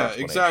there's no Yeah,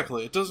 explanation.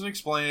 exactly. It doesn't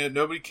explain it.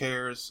 Nobody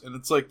cares, and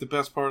it's like the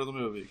best part of the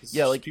movie. 'Cause it's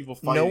Yeah, just like, people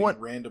no fighting one-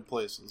 in random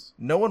places.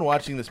 No one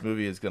watching this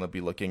movie is going to be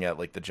looking at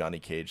like the Johnny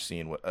Cage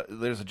scene.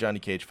 There's a Johnny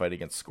Cage fight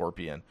against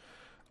Scorpion,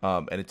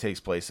 and it takes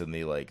place in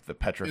the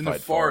petrified In the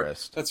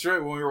forest. That's right.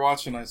 When we were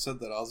watching, I said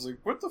that. I was like,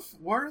 "What the?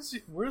 Where's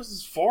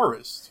this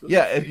forest?"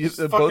 Yeah, and He just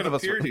both fucking of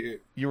us, appeared here.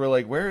 you were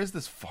like, "Where is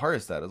this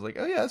forest at?" I was like,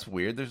 "Oh yeah, that's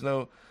weird. There's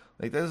no,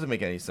 like, that doesn't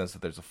make any sense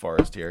that there's a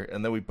forest here."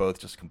 And then we both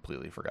just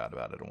completely forgot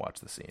about it and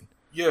watched the scene.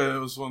 Yeah, it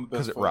was one of the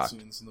 'Cause best it fight rocked.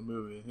 scenes in the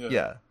movie. Yeah.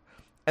 Yeah,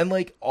 and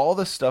like all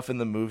the stuff in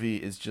the movie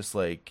is just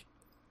like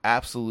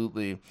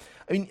absolutely.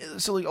 I mean,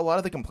 so like a lot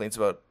of the complaints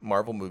about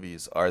Marvel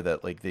movies are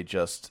that like they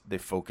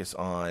focus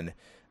on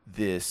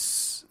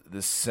this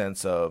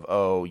sense of,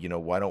 oh,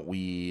 why don't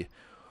we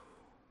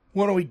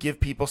give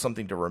people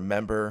something to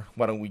remember?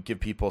 Why don't we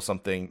give people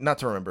something not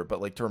to remember,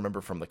 but like to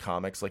remember from the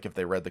comics? Like if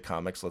they read the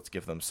comics, let's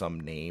give them some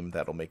name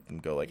that'll make them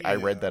go like, I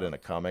read that in a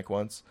comic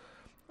once.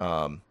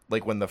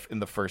 Like when in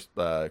the first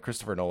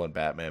Christopher Nolan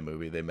Batman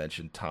movie, they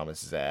mentioned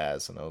Thomas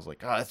Zaz, and I was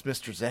like, oh, that's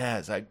Mr.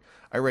 Zaz.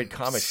 I read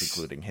comics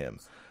including him.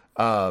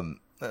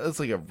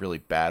 It's like a really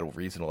bad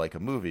reason to like a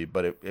movie,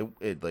 but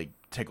it like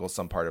tickles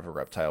some part of a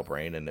reptile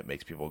brain, and it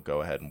makes people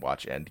go ahead and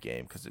watch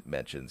Endgame because it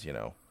mentions,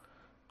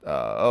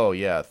 oh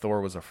yeah,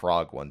 Thor was a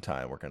frog one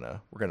time. We're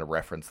gonna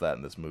reference that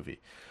in this movie.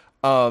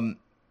 But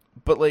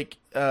like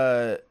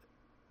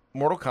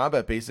Mortal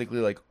Kombat, basically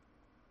like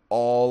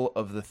all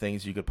of the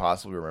things you could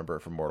possibly remember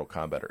from Mortal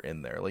Kombat are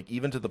in there. Like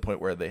even to the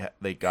point where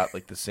they got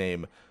like the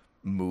same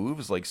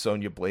moves. Like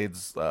Sonya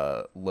Blade's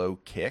low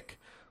kick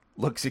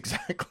looks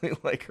exactly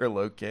like her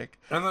low kick.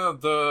 And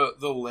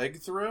the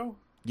leg throw.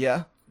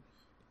 Yeah,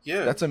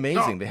 Yeah, that's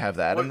amazing. No, They have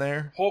that in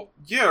there. All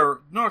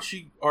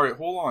right,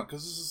 hold on,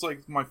 because this is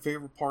like my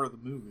favorite part of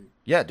the movie.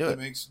 Yeah, do it.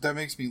 That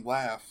makes me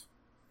laugh.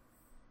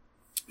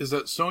 Is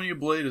that Sonya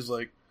Blade is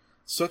like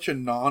such a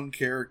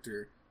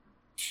non-character,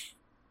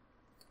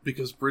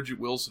 because Bridget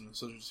Wilson is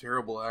such a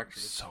terrible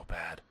actress. So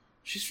bad.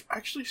 She's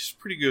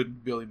pretty good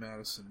in Billy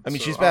Madison. I mean,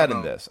 so she's bad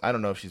in this. I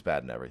don't know if she's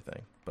bad in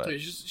everything, but yeah,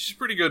 she's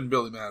pretty good in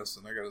Billy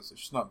Madison. I gotta say,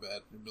 she's not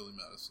bad in Billy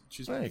Madison.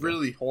 She's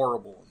really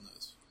horrible in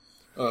this.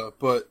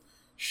 But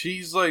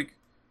she's like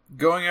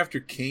going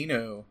after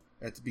Kano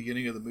at the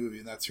beginning of the movie,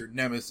 and that's her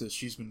nemesis.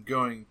 She's been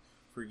going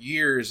for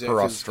years after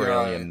her this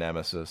Australian guy.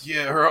 nemesis.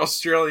 Yeah, her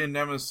Australian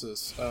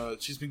nemesis.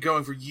 She's been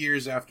going for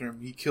years after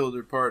him. He killed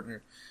her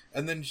partner,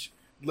 and then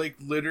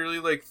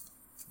literally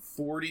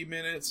 40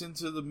 minutes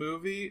into the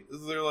movie,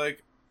 they're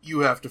like,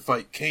 you have to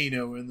fight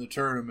Kano in the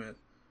tournament.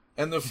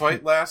 And the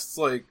fight lasts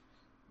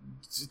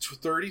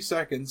 30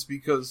 seconds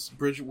because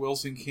Bridget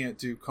Wilson can't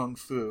do kung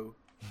fu.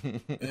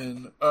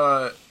 And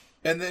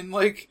then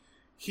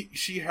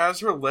she has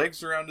her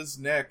legs around his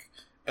neck,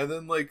 and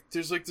then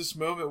there's this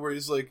moment where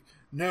he's like,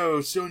 no,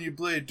 Sonya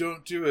Blade,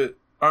 don't do it.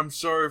 I'm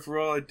sorry for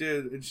all I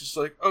did. And she's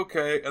like,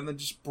 okay, and then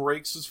just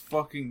breaks his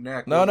fucking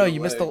neck. No, you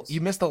missed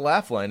the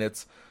laugh line.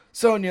 It's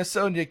Sonya,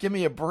 give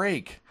me a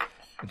break.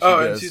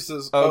 And she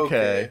says,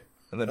 okay.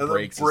 And then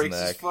breaks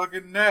his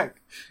fucking neck.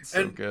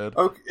 So good.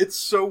 Okay, it's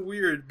so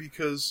weird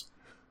because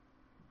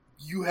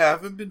you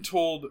haven't been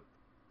told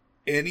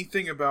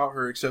anything about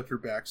her except her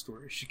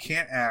backstory. She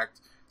can't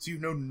act, so you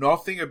know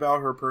nothing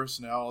about her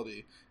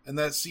personality. And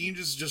that scene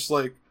is just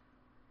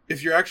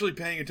if you're actually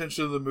paying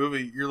attention to the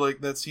movie, you're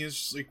that scene is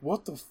just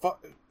what the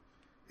fuck?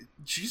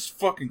 She's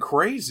fucking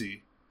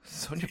crazy.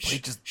 Sonya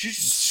Blade she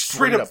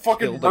straight up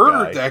fucking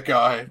murdered that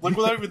guy,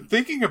 without even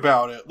thinking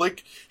about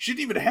it. She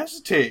didn't even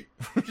hesitate.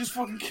 She just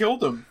fucking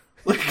killed him.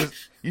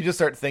 You just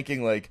start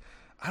thinking I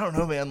don't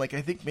know, man. I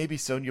think maybe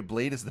Sonya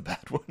Blade is the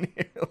bad one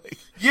here.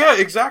 Yeah,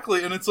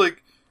 exactly. And it's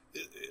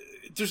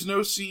there's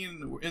no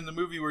scene in the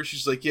movie where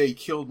she's yeah, he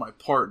killed my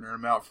partner,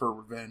 I'm out for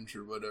revenge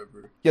or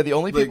whatever. Yeah, the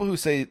only people who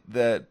say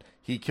that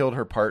he killed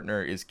her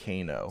partner is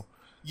Kano.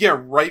 Yeah,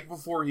 right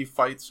before he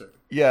fights her.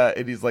 Yeah,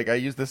 and he's I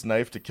used this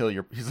knife to kill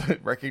your... He's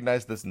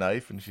recognize this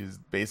knife, and she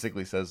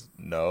basically says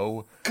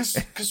no.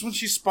 Because when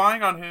she's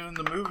spying on him in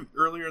the movie,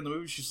 earlier in the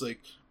movie, she's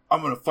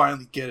I'm gonna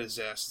finally get his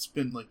ass. It's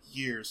been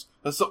years.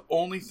 That's the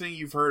only thing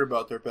you've heard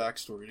about their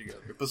backstory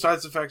together,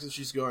 besides the fact that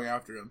she's going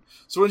after him.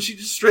 So when she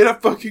just straight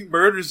up fucking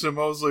murders him,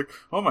 I was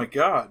oh my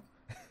god.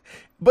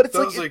 But it's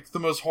that was the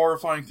most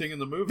horrifying thing in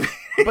the movie.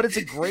 But it's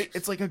a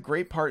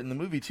great part in the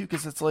movie too,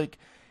 because it's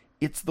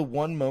it's the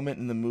one moment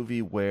in the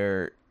movie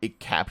where it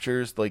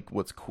captures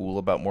what's cool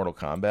about Mortal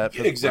Kombat.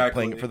 Exactly.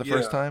 Playing it for the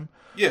first time.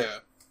 Yeah.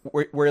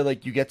 Where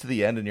you get to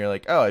the end and you're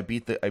oh, I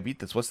beat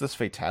this. What's this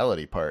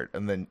fatality part?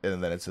 And then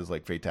it says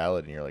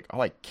fatality, and you're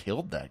oh, I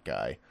killed that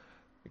guy.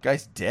 The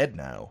guy's dead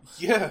now.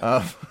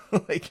 Yeah.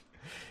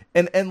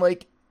 And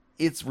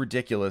it's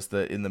ridiculous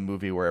that in the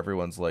movie where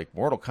everyone's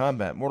Mortal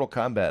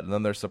Kombat, and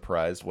then they're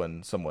surprised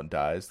when someone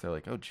dies.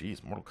 They're oh,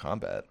 geez, Mortal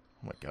Kombat.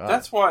 Oh my god.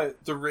 That's why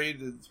the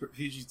rated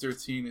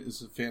PG-13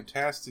 is a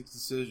fantastic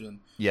decision.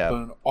 Yeah. But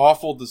an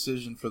awful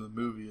decision for the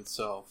movie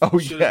itself. Oh,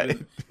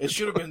 It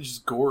should have been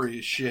just gory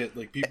as shit.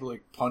 People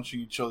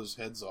punching each other's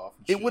heads off.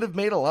 And it would have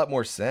made a lot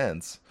more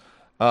sense.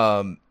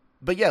 But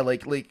yeah,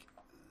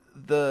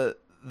 the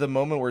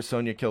moment where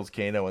Sonya kills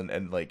Kano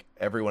and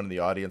everyone in the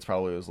audience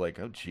probably was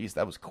oh, geez,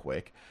 that was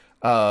quick.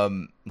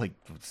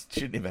 She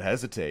didn't even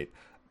hesitate.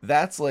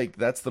 That's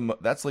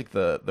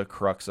the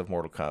crux of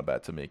Mortal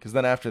Kombat to me, because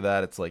then after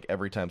that it's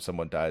every time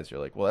someone dies you're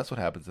well, that's what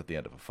happens at the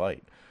end of a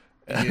fight.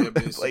 Yeah,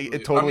 basically.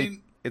 It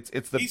totally it's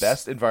the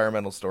best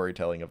environmental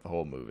storytelling of the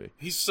whole movie.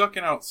 He's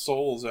sucking out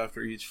souls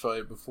after each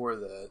fight before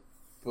that,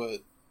 but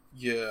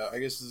yeah, I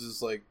guess this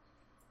is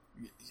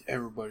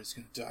everybody's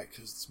gonna die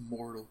because it's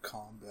Mortal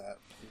Kombat.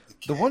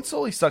 The one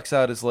soul he sucks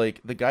out is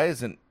the guy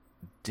isn't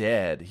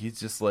dead, he's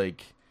just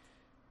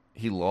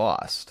he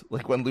lost.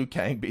 When Liu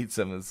Kang beats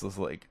him, it's just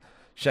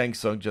Shang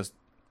Tsung just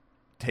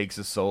takes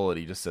his soul and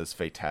he just says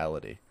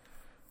fatality.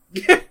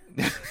 Yeah.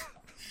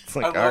 It's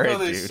I love all right, how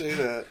they dude. say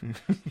that.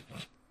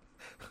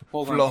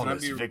 Hold on, can I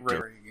be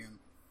Rary again?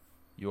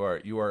 You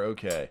are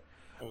okay.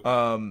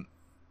 Okay.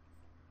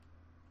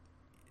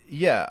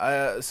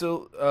 Yeah,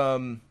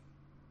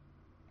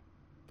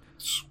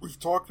 We've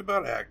talked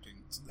about acting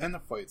and the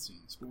fight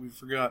scenes, but we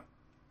forgot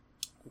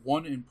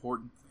one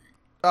important thing.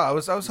 Oh, I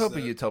was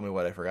hoping you'd tell me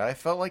what I forgot. I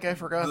felt like I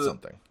forgot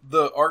something.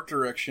 The art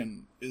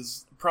direction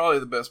is probably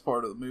the best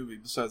part of the movie,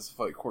 besides the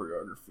fight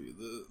choreography.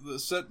 The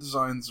set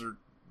designs are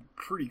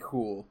pretty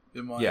cool,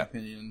 in my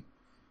opinion.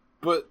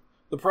 But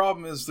the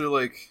problem is they're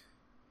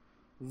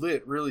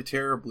lit really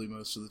terribly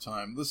most of the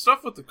time. The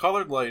stuff with the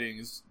colored lighting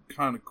is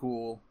kind of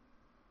cool,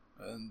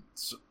 and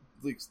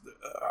I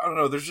don't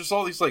know. There's just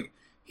all these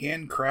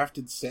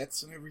handcrafted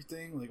sets and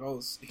everything, all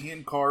this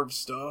hand carved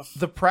stuff.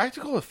 The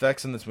practical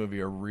effects in this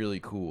movie are really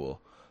cool.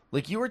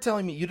 You were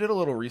telling me, you did a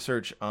little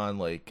research on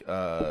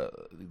the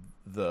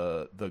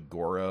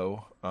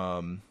Goro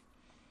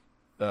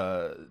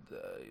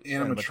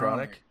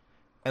animatronic,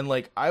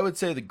 and I would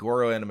say the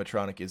Goro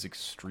animatronic is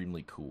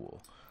extremely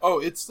cool. Oh,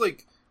 it's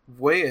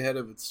way ahead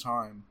of its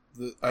time.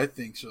 I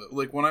think so.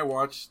 When I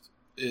watched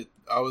it,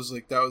 I was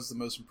that was the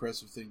most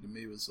impressive thing to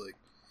me was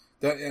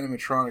that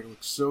animatronic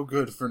looks so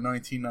good for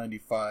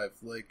 1995.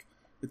 Like,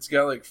 it's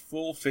got like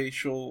full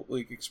facial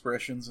like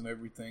expressions and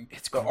everything.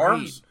 It's the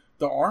great.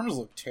 The arms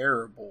look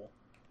terrible.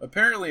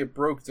 Apparently, it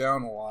broke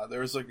down a lot.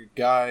 There was like a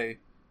guy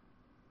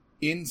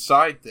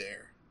inside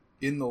there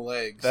in the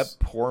legs. That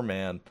poor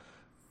man.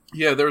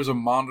 Yeah, there was a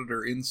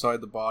monitor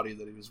inside the body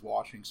that he was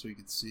watching, so he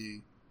could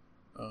see.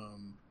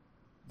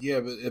 Yeah,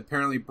 but it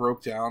apparently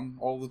broke down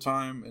all the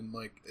time, and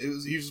like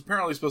he was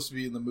apparently supposed to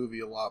be in the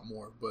movie a lot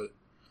more, but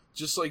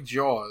just like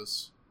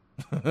Jaws,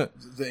 the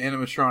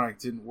animatronic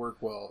didn't work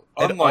well.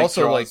 And Unlike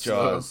also, Jaws, like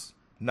Jaws,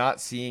 not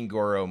seeing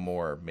Goro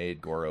more made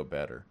Goro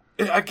better.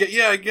 I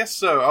guess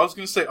so. I was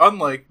gonna say,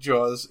 unlike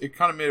Jaws, it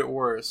kind of made it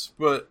worse,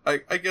 but I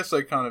guess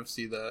I kind of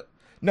see that.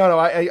 No,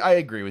 I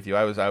agree with you.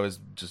 I was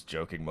just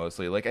joking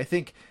mostly. Like I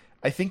think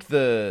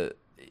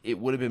it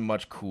would have been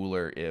much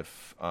cooler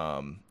if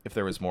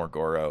there was more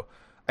Goro.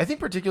 I think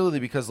particularly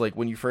because like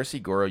when you first see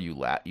Goro, you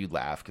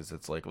laugh because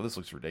it's like, well, this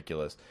looks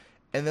ridiculous,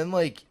 and then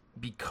like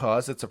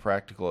because it's a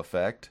practical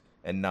effect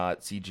and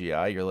not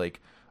CGI, you're like,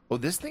 oh,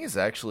 this thing is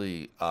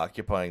actually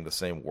occupying the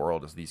same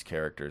world as these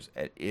characters,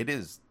 and it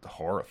is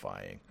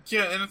horrifying.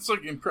 Yeah, and it's like,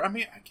 I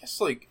mean, I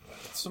guess like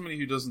somebody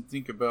who doesn't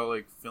think about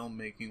like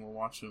filmmaking while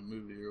watching a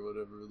movie or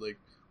whatever, like,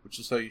 which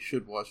is how you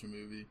should watch a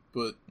movie,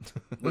 but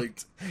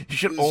like you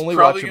should is only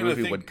probably watch a gonna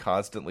movie think- when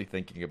constantly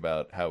thinking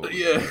about how it was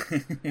yeah.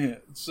 Yeah.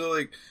 So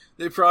like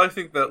they probably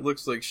think that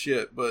looks like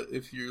shit, but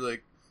if you're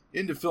like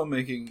into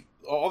filmmaking,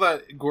 all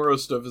that Goro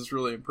stuff is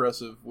really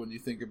impressive when you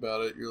think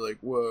about it. You're like,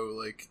 whoa,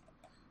 like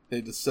they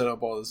had to set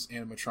up all this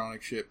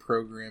animatronic shit,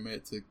 program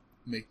it to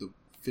make the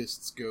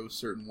fists go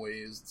certain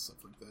ways and stuff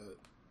like that.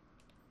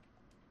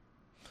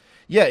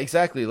 Yeah,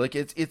 exactly. Like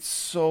it's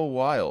so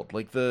wild.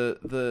 Like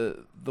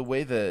the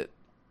way that,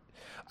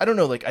 I don't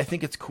know, like I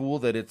think it's cool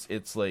that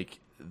it's like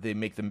they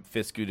make the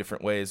fists go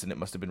different ways, and it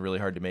must have been really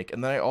hard to make.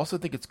 And then I also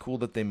think it's cool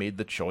that they made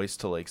the choice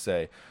to like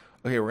say,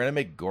 okay, we're gonna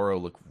make Goro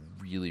look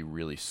really,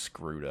 really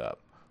screwed up.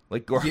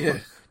 Like Goro, Yeah.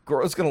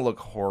 Goro's gonna look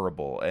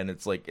horrible, and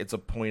it's like it's a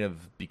point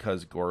of,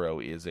 because Goro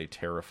is a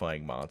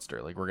terrifying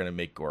monster. Like we're gonna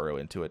make Goro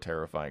into a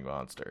terrifying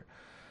monster.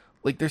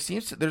 Like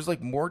there's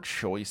like more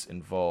choice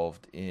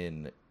involved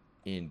in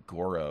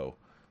Goro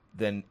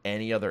than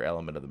any other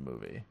element of the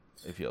movie.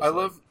 It feels.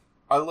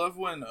 I love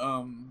when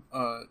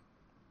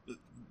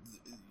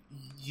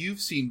you've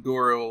seen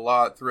Goro a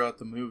lot throughout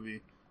the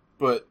movie,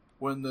 but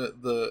when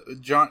the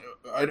John,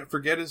 I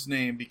forget his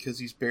name because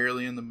he's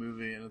barely in the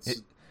movie, and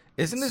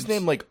Isn't his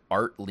name like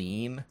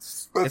Arlene?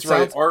 That's It right,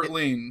 sounds-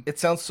 Arlene. It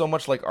sounds so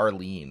much like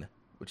Arlene,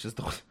 which is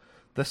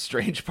the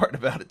strange part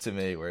about it to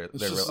me. Where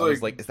just I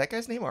was like- like, is that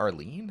guy's name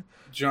Arlene?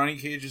 Johnny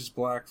Cage's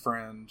black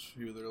friend,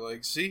 who they're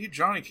like, see,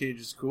 Johnny Cage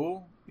is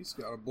cool. He's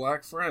got a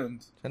black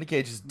friend. Johnny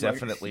Cage is Like-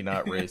 definitely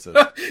not racist.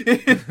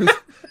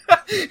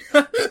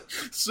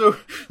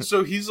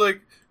 so he's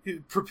like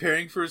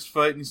preparing for his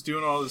fight, and he's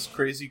doing all this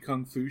crazy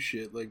kung fu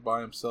shit like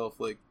by himself,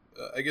 like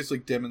I guess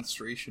like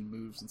demonstration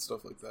moves and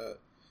stuff like that.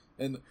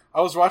 And I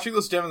was watching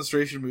those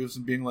demonstration moves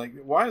and being like,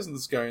 why isn't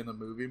this guy in the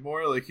movie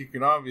more? Like, he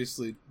can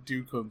obviously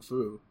do kung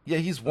fu. Yeah,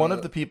 he's one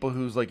of the people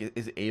who's like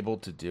is able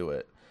to do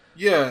it.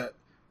 Yeah,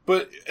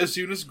 but as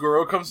soon as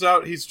Goro comes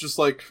out, he's just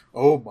like,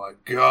 oh my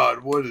god,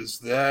 what is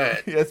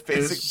that? Yeah, it's And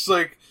it's basic. just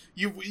like,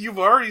 you've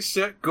already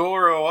set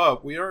Goro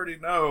up. We already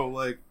know,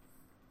 like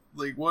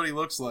what he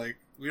looks like.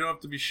 We don't have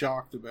to be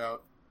shocked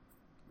about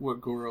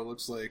what Goro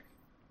looks like.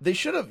 They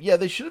should have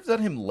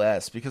done him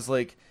less, because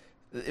like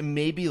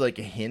maybe like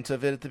a hint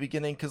of it at the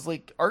beginning, because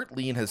like Art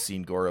Lean has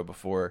seen Goro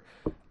before.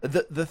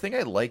 The thing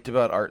I liked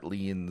about Art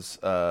Lean's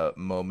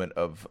moment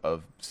of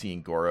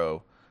seeing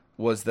Goro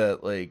was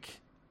that like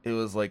it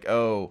was like,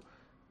 oh,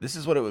 this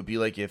is what it would be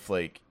like if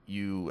like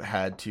you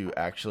had to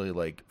actually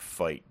like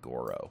fight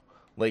Goro.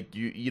 Like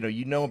you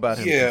know about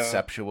him Yeah.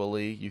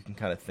 conceptually, you can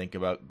kind of think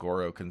about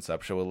Goro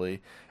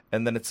conceptually,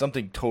 and then it's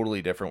something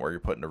totally different where you're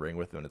put in a ring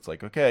with him. It's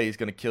like, okay, he's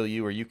gonna kill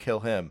you or you kill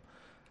him,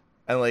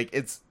 and like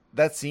it's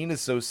that scene is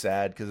so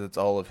sad because it's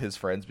all of his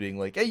friends being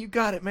like, hey, you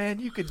got it, man,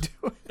 you could do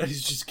it. And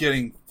he's just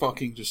getting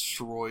fucking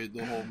destroyed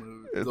the whole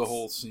movie, the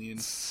whole scene.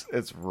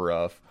 It's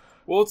rough.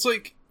 Well, it's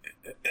like,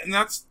 and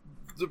that's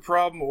the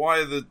problem.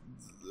 Why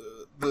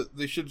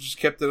they should have just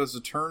kept it as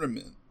a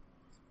tournament.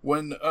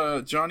 When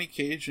Johnny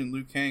Cage and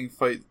Liu Kang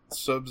fight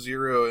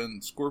Sub-Zero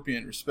and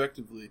Scorpion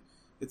respectively,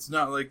 it's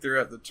not like they're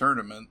at the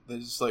tournament. They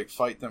just like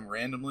fight them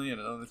randomly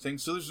and other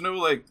things. So there's no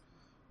like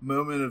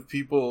moment of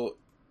people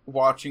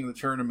watching the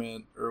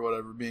tournament or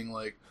whatever being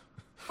like,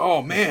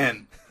 oh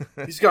man,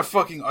 he's got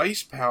fucking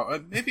ice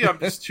power. Maybe I'm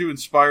just too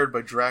inspired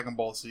by Dragon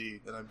Ball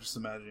Z, and I'm just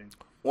imagining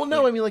Well,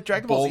 no, I mean like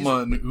Dragon Ball Z.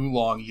 Bulma and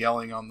Oolong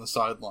yelling on the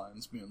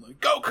sidelines, being like,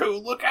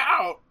 "Goku, look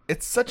out!"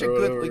 It's such a Or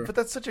good, whatever. like, but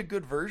that's such a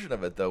good version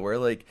of it though, where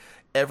like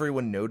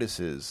everyone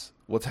notices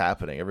what's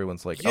happening.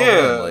 Everyone's like, oh,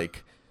 Yeah. man,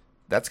 like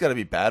that's got to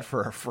be bad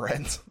for our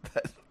friends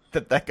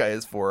that guy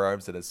has 4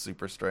 arms and has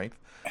super strength.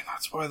 And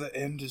that's why the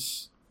end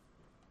is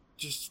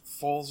just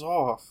falls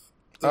off.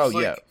 Oh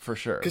yeah, for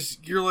sure. Because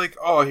you're like,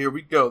 oh, here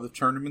we go. The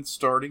tournament's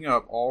starting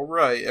up. All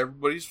right,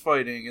 everybody's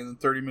fighting, and then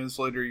 30 minutes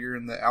later, you're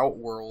in the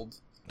outworld,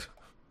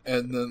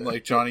 And then,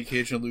 like, Johnny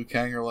Cage and Liu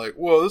Kang are like,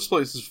 whoa, this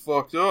place is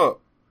fucked up.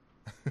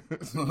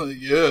 Like,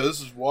 yeah,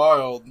 this is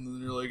wild. And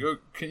then you're like, oh,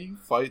 can you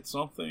fight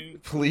something?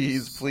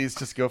 Please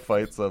just go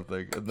fight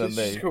something. And then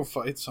Just go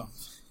fight something.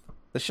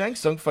 The Shang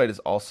Tsung fight is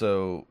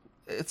also,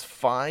 it's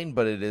fine,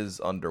 but it is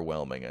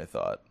underwhelming, I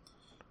thought.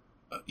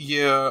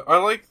 Yeah, I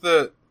like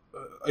that.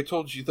 I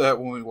told you that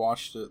when we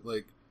watched it.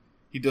 Like,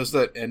 he does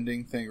that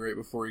ending thing right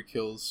before he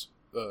kills,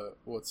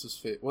 what's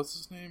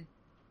his name?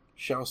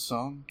 Shao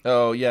Tsung?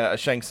 Oh, yeah,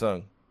 Shang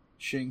Tsung.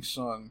 Shang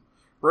Tsung.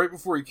 Right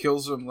before he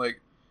kills him,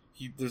 like,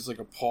 there's like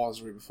a pause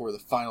right before the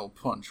final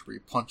punch where he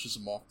punches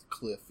him off the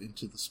cliff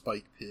into the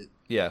spike pit.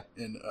 Yeah.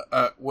 And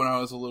when I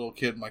was a little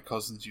kid, my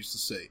cousins used to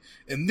say,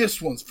 and this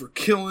one's for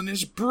killing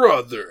his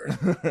brother.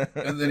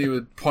 And then he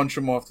would punch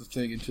him off the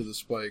thing into the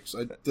spikes.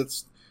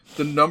 That's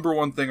the number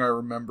one thing I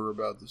remember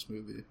about this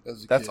movie as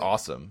a kid. That's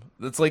awesome.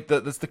 That's like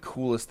that's the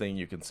coolest thing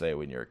you can say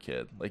when you're a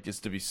kid. Like,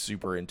 just to be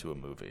super into a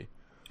movie.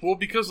 Well,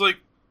 because, like,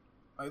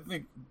 I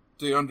think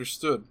they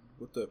understood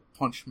what that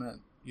punch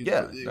meant. It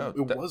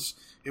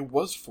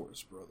was for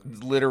his brother.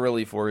 It's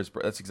literally for his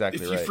brother. That's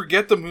exactly right. If you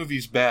forget the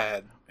movie's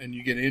bad and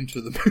you get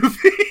into the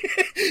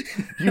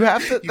movie, you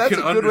have to. That's a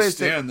good way to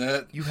say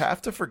that. You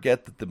have to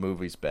forget that the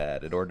movie's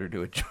bad in order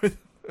to enjoy the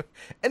movie.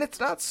 And it's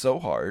not so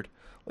hard.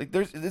 Like,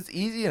 it's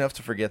easy enough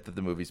to forget that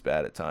the movie's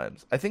bad at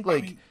times. I think,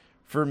 like,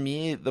 for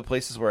me, the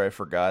places where I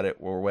forgot it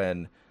were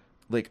when,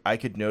 like, I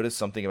could notice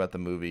something about the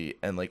movie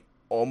and, like,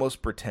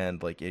 almost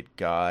pretend like it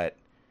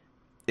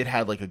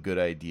had, like, a good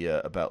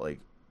idea about, like,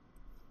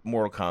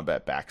 Mortal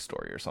Kombat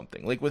backstory or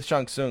something. Like with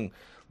Shang Tsung,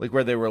 like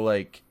where they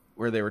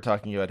were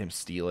talking about him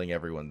stealing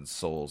everyone's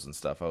souls and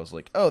stuff. I was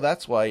like, oh,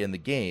 that's why in the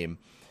game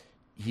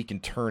he can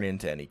turn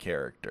into any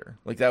character.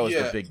 Like, that was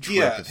the big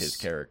trick of his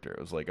character.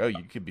 It was like, oh,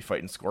 you could be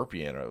fighting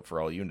Scorpion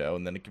for all you know,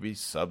 and then it could be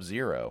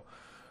Sub-Zero.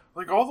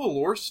 Like, all the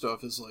lore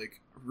stuff is,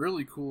 like,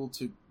 really cool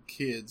to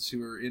kids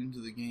who are into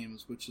the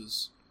games, which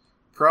is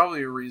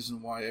probably a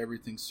reason why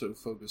everything's so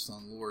focused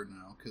on lore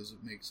now, because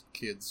it makes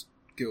kids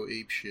go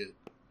apeshit.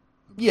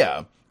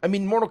 Yeah. I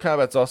mean, Mortal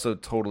Kombat's also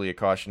totally a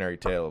cautionary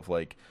tale of,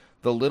 like,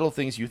 the little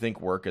things you think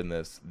work in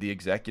this, the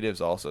executives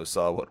also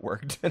saw what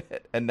worked in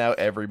it, and now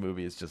every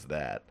movie is just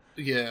that.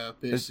 Yeah,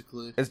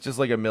 basically. It's just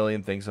like a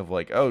million things of,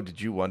 like, oh, did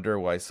you wonder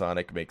why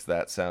Sonic makes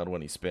that sound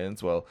when he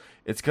spins? Well,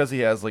 it's because he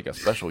has, like, a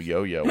special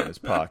yo-yo in his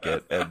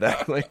pocket, and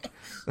that, like...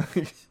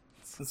 It's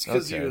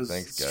because he was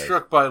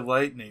struck by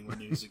lightning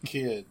when he was a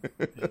kid,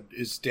 and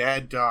his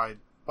dad died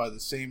by the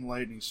same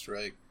lightning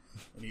strike.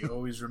 And he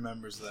always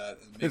remembers that.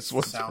 And makes this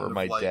one's for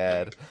my lightning.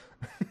 dad.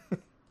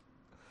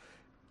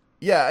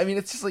 Yeah, I mean,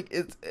 it's just like,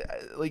 it's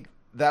like,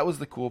 that was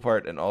the cool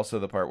part, and also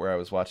the part where I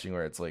was watching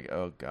where it's like,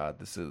 oh god,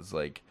 this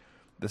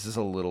hits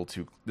a little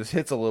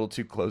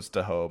too close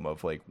to home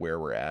of, like, where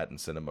we're at in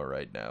cinema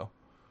right now.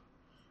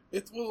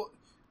 It's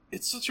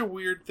such a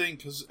weird thing,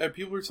 because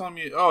people are telling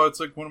me, oh, it's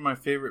like one of my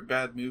favorite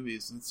bad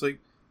movies, and it's like,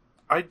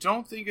 I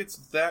don't think it's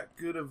that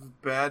good of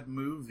a bad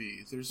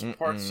movie. There's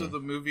parts of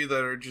the movie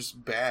that are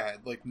just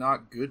bad, like,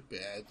 not good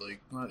bad, like,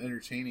 not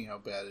entertaining how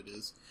bad it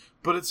is.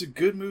 But it's a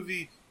good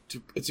movie.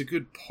 It's a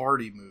good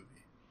party movie.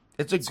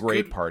 It's a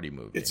great party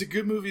movie. It's a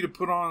good movie to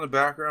put on in the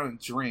background and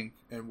drink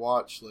and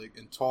watch, like,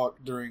 and talk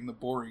during the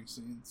boring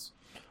scenes.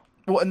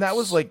 Well, and that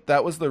was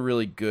the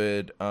really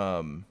good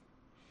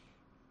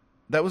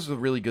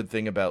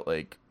thing about,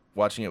 like,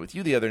 watching it with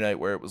you the other night,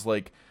 where it was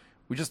like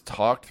we just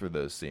talked through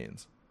those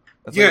scenes.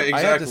 Exactly. I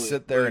had to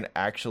sit there and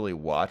actually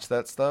watch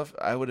that stuff.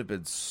 I would have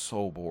been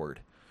so bored.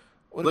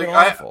 It would have been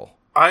awful.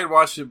 I had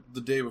watched it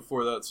the day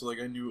before that, so, like,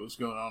 I knew what was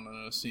going on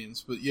in those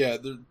scenes. But yeah,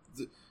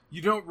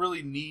 you don't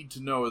really need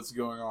to know what's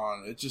going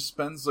on. It just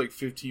spends, like,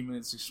 15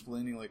 minutes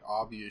explaining, like,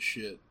 obvious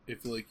shit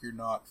if, like, you're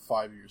not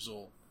 5 years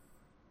old.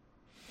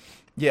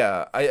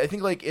 Yeah, I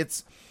think, like,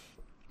 it's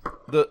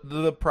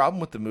the problem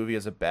with the movie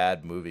as a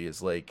bad movie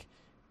is, like,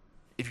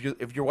 if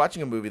you're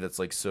watching a movie that's,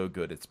 like, so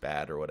good it's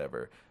bad or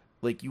whatever,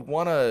 like, you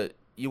wanna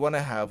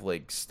have,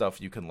 like, stuff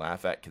you can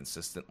laugh at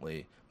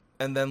consistently,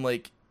 and then,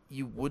 like,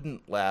 you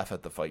wouldn't laugh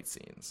at the fight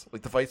scenes.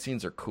 Like, the fight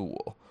scenes are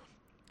cool,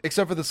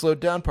 except for the slowed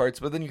down parts,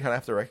 but then you kind of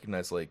have to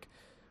recognize, like,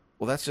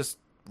 well, that's just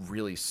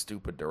really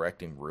stupid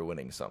directing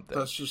ruining something.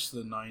 That's just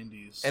the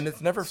 90s. And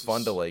it's never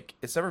fun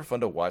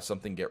to watch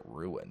something get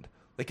ruined.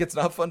 Like, it's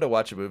not fun to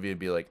watch a movie and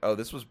be like, oh,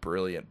 this was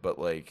brilliant, but,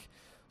 like,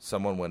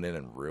 someone went in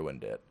and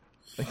ruined it.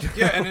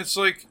 Yeah, and it's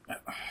like,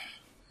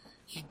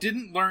 he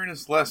didn't learn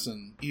his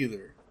lesson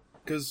either,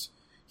 because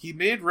he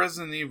made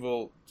Resident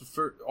Evil,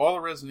 all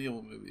the Resident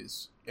Evil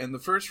movies, and the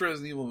first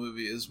Resident Evil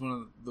movie is one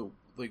of the,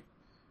 like,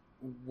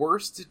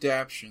 worst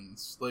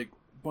adaptions, like,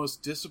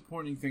 most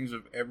disappointing things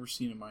I've ever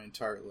seen in my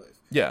entire life.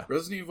 Yeah.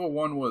 Resident Evil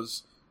 1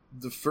 was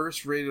the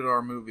first rated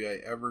R movie I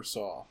ever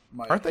saw.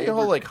 Aren't they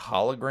all, like,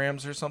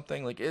 holograms or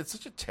something? Like, it's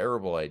such a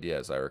terrible idea,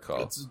 as I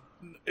recall.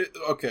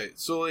 Okay,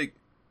 so, like,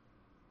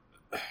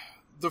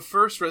 the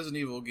first Resident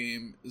Evil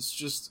game is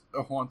just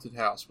a haunted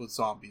house with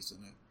zombies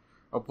in it.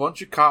 A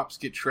bunch of cops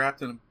get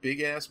trapped in a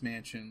big-ass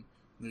mansion.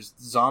 There's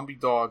zombie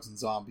dogs and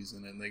zombies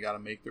in it, and they gotta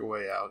make their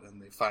way out,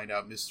 and they find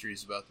out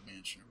mysteries about the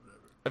mansion or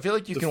whatever. I feel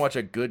like you can watch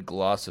a good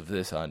gloss of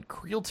this on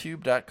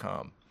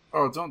CreelTube.com.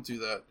 Oh, don't do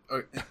that.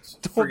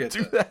 Don't Forget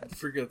do that.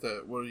 Forget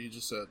that. What you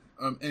just said.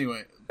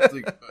 Anyway,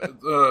 like,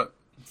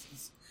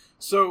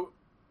 so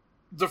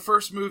the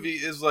first movie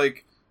is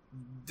like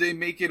they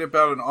make it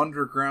about an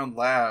underground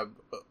lab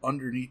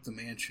underneath the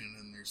mansion,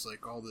 and there's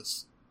like all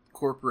this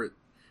corporate.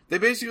 They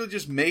basically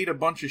just made a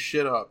bunch of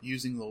shit up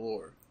using the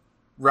lore,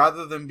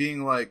 rather than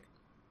being like,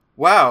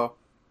 "Wow,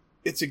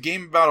 it's a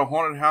game about a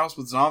haunted house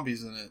with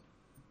zombies in it."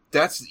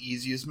 That's the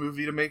easiest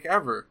movie to make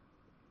ever.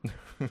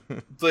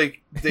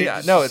 Like, they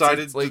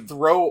decided to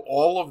throw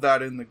all of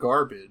that in the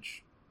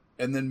garbage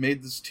and then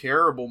made this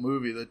terrible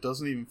movie that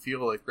doesn't even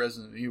feel like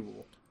Resident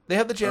Evil. They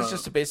had the chance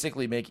just to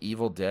basically make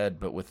Evil Dead,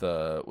 but with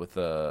a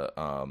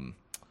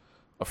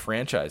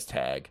franchise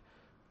tag.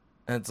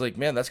 And it's like,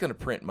 man, that's going to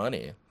print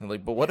money. And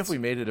like, but what if we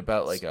made it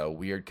about like a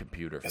weird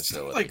computer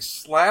facility? It's not like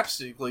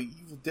slapstick, like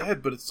Evil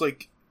Dead, but it's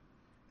like,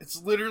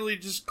 it's literally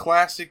just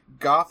classic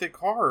gothic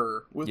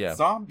horror with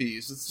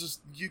zombies. It's just,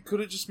 you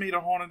could have just made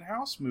a haunted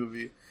house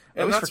movie.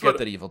 And I always forget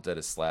that Evil Dead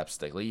is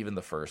slapstick, like even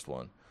the first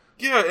one.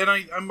 Yeah, and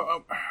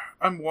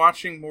I'm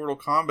watching Mortal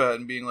Kombat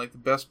and being like, the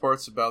best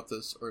parts about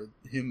this are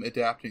him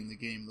adapting the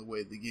game the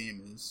way the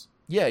game is.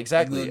 Yeah,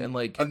 exactly. And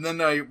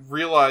then I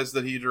realized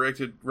that he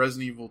directed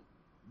Resident Evil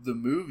the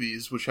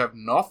movies, which have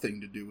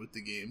nothing to do with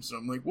the game. So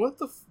I'm like, what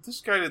the? This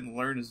guy didn't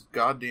learn his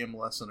goddamn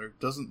lesson, or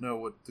doesn't know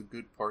what the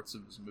good parts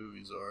of his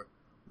movies are.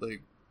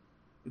 Like,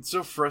 it's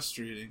so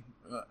frustrating.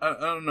 I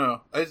don't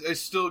know. I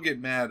still get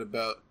mad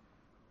about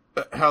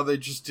how they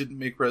just didn't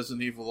make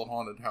Resident Evil a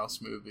haunted house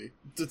movie.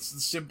 It's the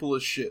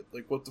simplest shit.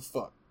 Like, what the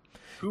fuck?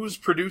 Who's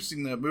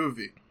producing that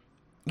movie?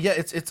 Yeah,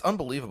 it's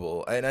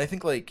unbelievable. And I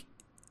think, like,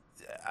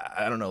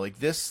 I don't know, like,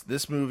 this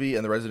movie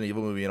and the Resident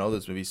Evil movie and all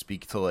those movies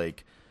speak to,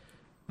 like,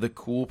 the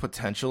cool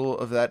potential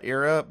of that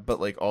era, but,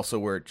 like, also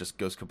where it just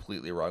goes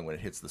completely wrong when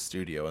it hits the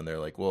studio, and they're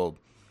like, well,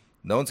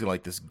 no one's gonna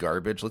like this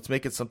garbage. Let's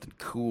make it something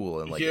cool.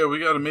 And like, yeah, we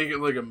gotta make it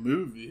like a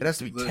movie. It has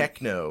to be like,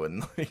 techno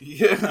and like...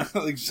 Yeah,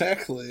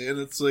 exactly. And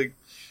it's like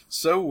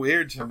so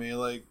weird to me.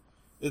 Like,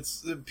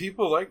 it's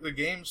people like the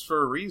games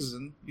for a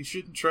reason. You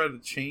shouldn't try to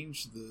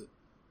change the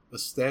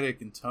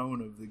aesthetic and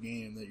tone of the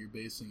game that you're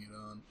basing it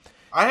on.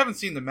 I haven't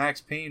seen the Max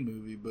Payne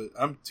movie, but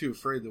I'm too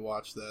afraid to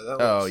watch that.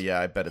 Oh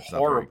yeah, I bet it's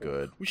horrible. Not very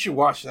good. We should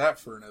watch that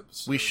for an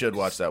episode. We should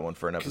watch that one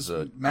for an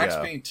episode. Max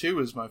Payne 2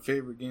 is my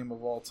favorite game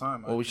of all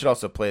time. Well, we should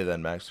also play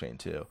then Max Payne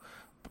 2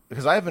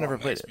 because I haven't ever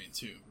played it.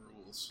 Max Payne 2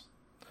 rules.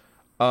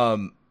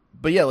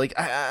 But yeah, like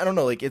I don't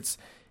know, like it's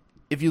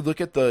if you look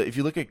at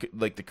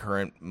like the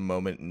current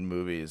moment in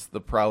movies,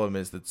 the problem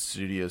is that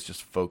studios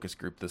just focus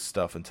group this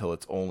stuff until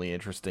it's only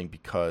interesting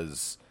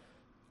because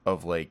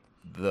of like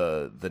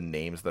the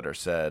names that are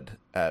said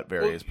at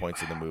various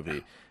points in the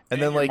movie,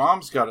 and then like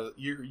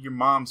your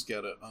mom's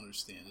gotta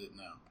understand it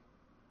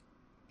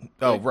now.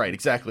 Oh, like, right,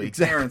 exactly.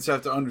 Parents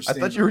have to understand. I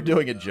thought you were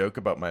doing a joke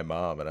about my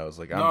mom, and I was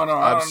like,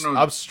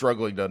 I'm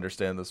struggling to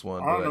understand this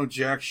one. I don't know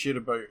jack shit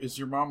about. Is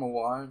your mom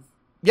alive?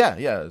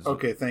 Yeah.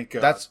 Okay, thank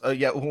God. That's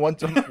one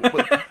time.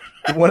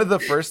 One of the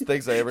first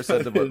things I ever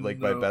said to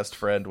my best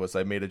friend was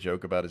I made a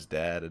joke about his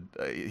dad, and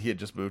he had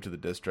just moved to the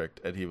district,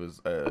 and he was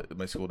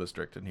my school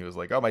district, and he was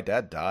like, "Oh, my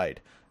dad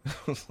died." I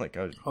was like,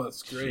 "Oh,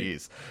 that's great."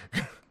 Jeez.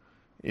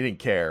 He didn't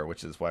care,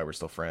 which is why we're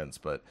still friends.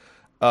 But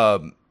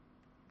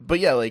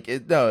yeah, like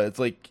it's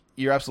like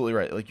you're absolutely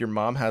right. Like your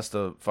mom has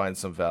to find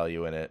some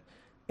value in it,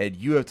 and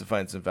you have to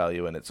find some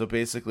value in it. So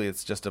basically,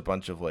 it's just a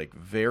bunch of like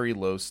very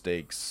low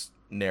stakes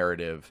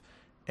narrative,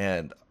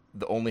 and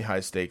the only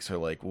high stakes are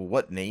like, well,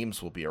 what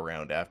names will be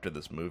around after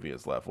this movie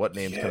is left? What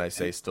names can I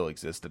say still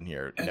exist in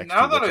here? And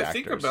now that I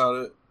think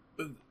about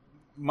it,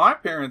 my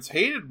parents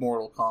hated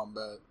Mortal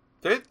Kombat.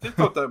 They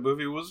thought that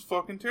movie was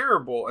fucking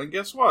terrible. And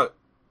guess what?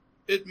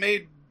 It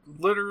made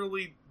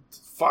literally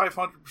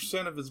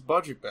 500% of its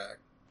budget back.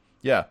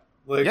 Yeah.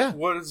 Like,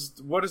 what is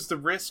the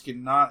risk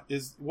in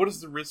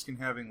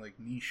having like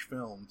niche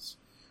films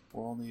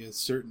where only a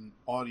certain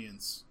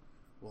audience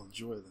will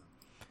enjoy them?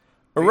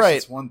 Right.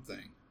 It's one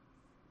thing.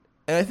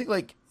 And I think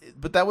like,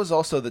 but that was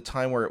also the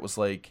time where it was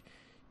like,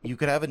 you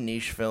could have a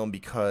niche film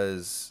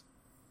because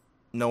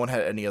no one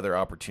had any other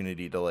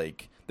opportunity to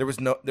like, there was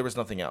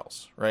nothing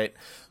else, right?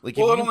 Like,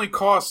 well, it only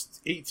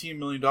cost $18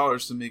 million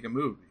to make a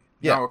movie.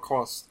 Yeah. Now it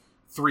costs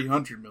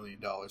 $300 million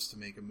to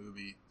make a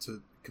movie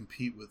to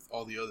compete with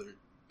all the other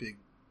big,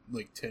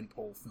 like,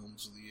 tentpole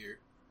films of the year.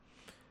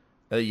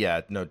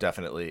 Yeah, no,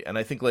 definitely. And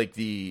I think like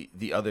the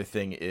other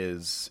thing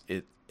is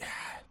it. I'm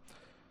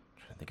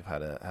trying to think of how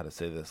to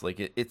say this.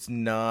 Like it's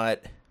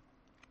not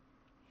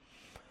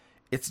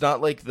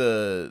like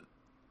the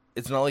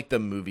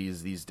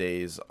movies these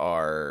days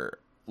are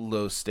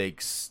low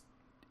stakes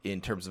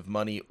in terms of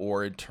money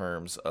or in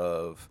terms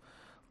of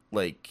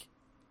like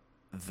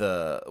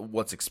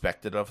what's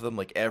expected of them.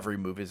 Like every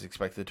movie is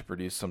expected to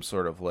produce some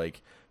sort of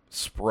like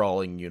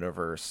sprawling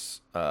universe.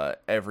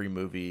 Every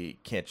movie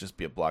can't just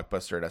be a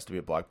blockbuster. It has to be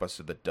a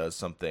blockbuster that does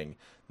something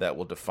that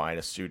will define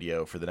a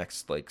studio for the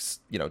next like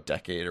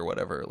decade or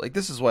whatever. Like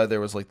this is why there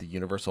was like the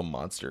Universal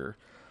monster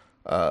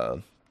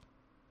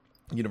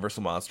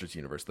Universal Monsters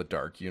universe, the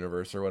Dark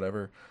Universe or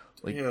whatever.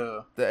 Like,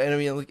 Yeah. and I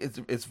mean, like,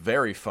 it's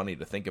very funny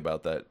to think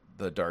about that,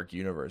 the Dark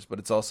Universe, but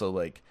it's also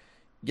like,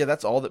 yeah,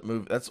 that's all that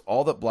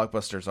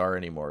blockbusters are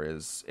anymore.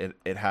 Is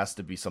it has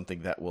to be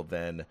something that will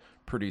then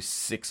produce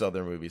 6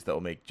 other movies that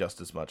will make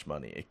just as much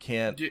money. It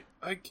can't.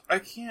 I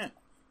can't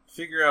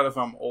figure out if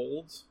I'm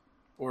old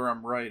or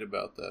I'm right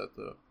about that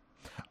though.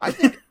 I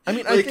think. I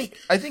mean, Like-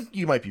 I think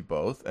you might be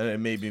both, and it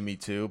may be me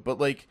too. But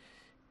like,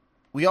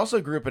 we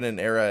also grew up in an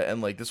era,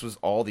 and like this was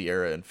all the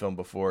era in film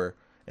before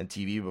and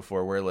TV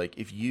before, where like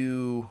if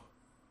you,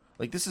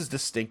 like this is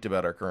distinct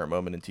about our current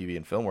moment in TV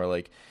and film, where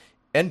like,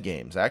 end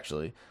games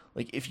actually,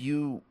 like if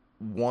you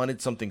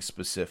wanted something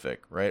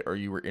specific, right, or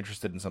you were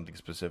interested in something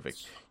specific,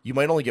 you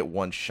might only get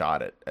one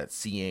shot at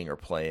seeing or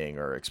playing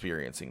or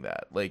experiencing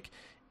that. Like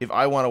if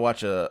I want to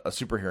watch a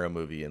superhero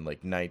movie in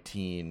like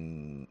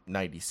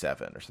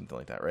 1997 or something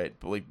like that, right?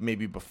 But like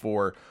maybe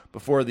before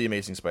the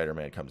Amazing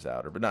Spider-Man comes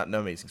out, or but not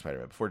no Amazing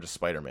Spider-Man, before just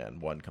Spider-Man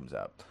 1 comes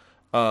out.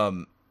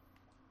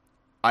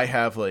 I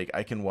have like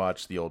I can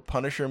watch the old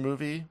Punisher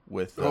movie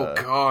with Oh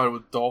God,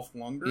 with Dolph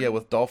Lundgren. yeah,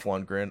 with Dolph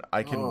Lundgren.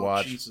 I can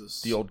watch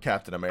Jesus. the old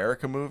Captain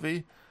America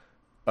movie.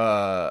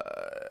 And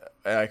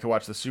I can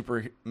watch the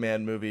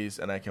Superman movies,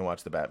 and I can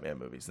watch the Batman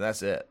movies, and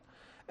that's it.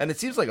 And it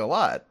seems like a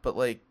lot, but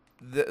like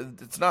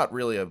it's not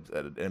really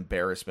an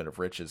embarrassment of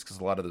riches, because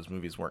a lot of those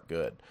movies weren't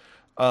good.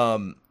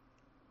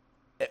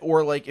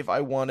 Or like if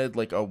I wanted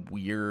like a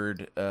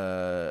weird,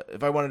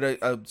 if I wanted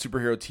a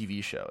superhero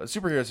TV show,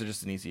 superheroes are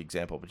just an easy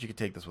example, but you could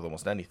take this with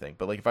almost anything.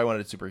 But like if I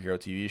wanted a superhero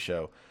TV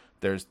show,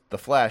 there's the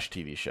Flash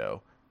TV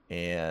show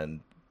and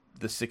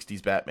the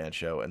 60s Batman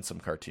show and some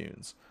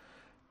cartoons.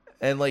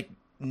 And like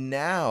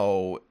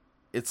now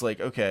it's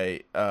like,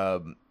 okay,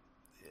 a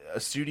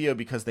studio,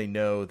 because they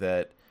know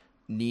that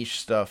niche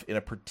stuff in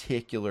a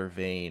particular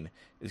vein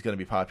is going to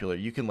be popular,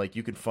 you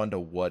can fund a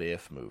What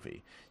If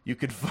movie. You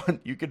could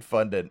fund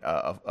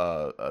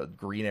a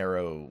Green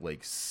Arrow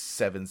like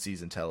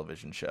 7-season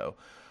television show.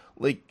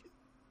 Like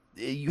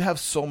you have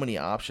so many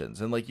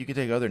options, and like you could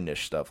take other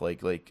niche stuff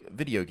like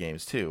video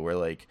games too, where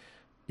like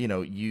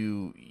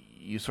you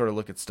sort of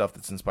look at stuff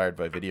that's inspired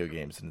by video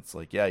games, and it's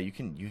like, yeah, you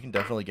can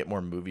definitely get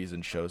more movies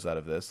and shows out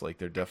of this. Like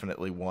they're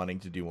definitely wanting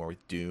to do more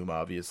with Doom,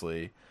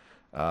 obviously.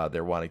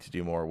 They're wanting to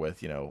do more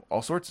with,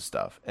 all sorts of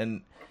stuff.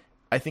 And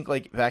I think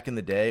like back in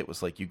the day, it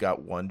was like you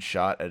got one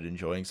shot at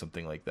enjoying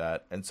something like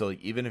that. And so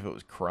like, even if it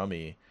was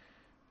crummy,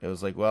 it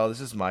was like, well, this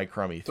is my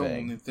crummy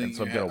thing. And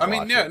so I'm going to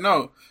watch it.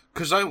 No,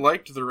 because I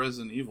liked the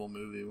Resident Evil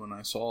movie when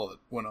I saw it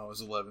when I was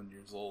 11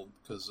 years old,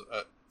 because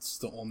it's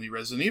the only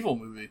Resident Evil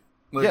movie.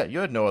 Like, yeah, you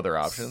had no other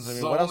options. I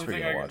mean, what else were you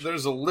going to watch?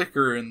 There's a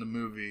liquor in the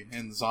movie,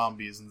 and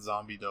zombies and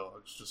zombie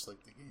dogs, just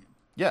like the game.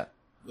 Yeah.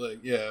 Like,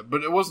 yeah,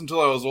 but it wasn't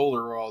until I was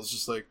older where I was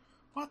just like,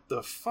 what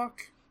the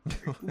fuck?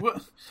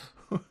 What?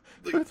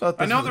 Like,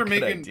 I know they're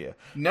making idea.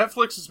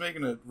 Netflix is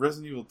making a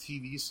Resident Evil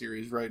TV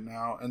series right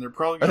now, and they're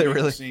probably going to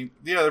make the same.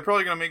 Yeah, they're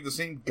probably going to make the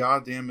same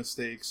goddamn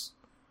mistakes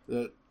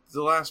that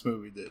the last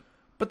movie did.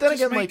 But then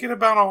Just again, make it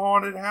about a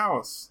haunted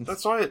house.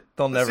 That's why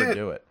they'll never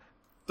do it.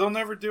 They'll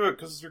never do it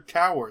because they're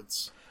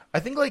cowards. I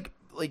think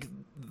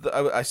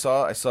I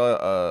saw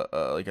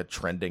like a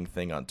trending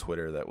thing on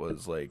Twitter that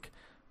was like,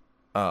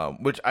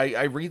 which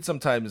I read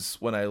sometimes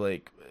when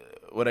I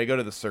go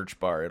to the search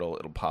bar, it'll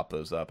pop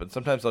those up, and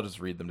sometimes I'll just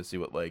read them to see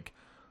what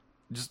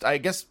just I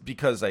guess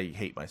because I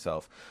hate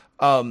myself.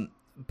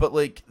 But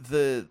like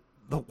the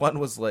one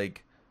was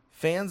like,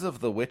 fans of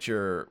The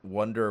Witcher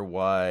wonder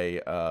why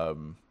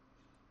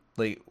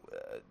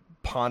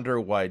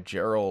ponder why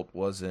Geralt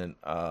wasn't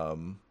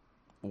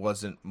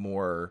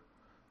more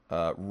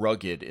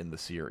rugged in the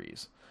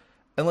series.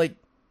 And like,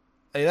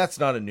 I mean, that's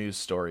not a news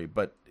story,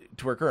 but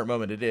to our current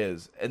moment it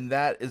is, and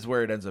that is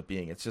where it ends up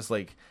being. It's just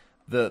like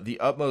the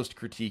utmost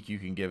critique you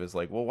can give is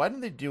like, well, why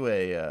didn't they do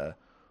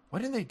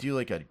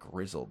like a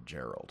grizzled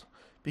Geralt?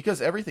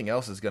 Because everything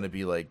else is going to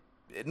be like,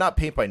 not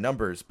paint by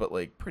numbers, but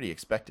like pretty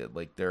expected.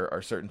 Like there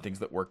are certain things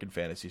that work in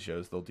fantasy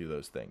shows, they'll do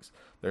those things.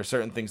 There are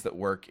certain things that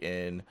work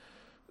in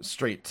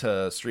straight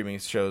to streaming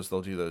shows,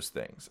 they'll do those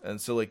things.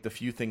 And so like the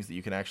few things that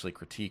you can actually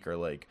critique are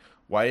like,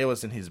 why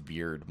wasn't his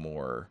beard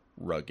more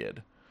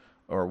rugged?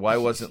 Or why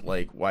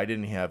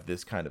didn't he have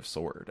this kind of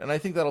sword? And I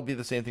think that'll be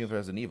the same thing with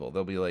Resident Evil.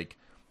 They'll be like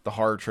the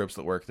horror tropes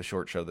that work, the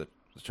show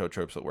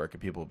tropes that work,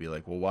 and people will be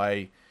like, well,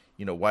 why'd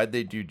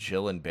they do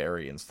Jill and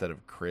Barry instead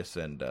of Chris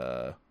and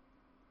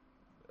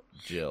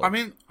Jill? I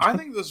mean, I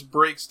think this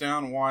breaks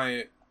down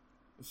why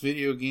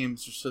video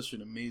games are such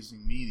an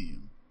amazing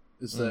medium.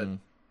 Is that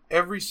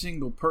every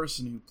single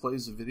person who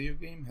plays a video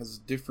game has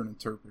a different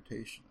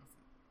interpretation of it.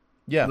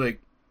 Yeah.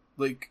 Like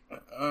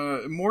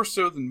more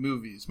so than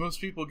movies. Most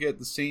people get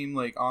the same,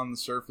 like, on the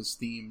surface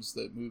themes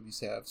that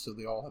movies have, so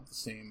they all have the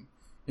same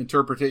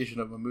interpretation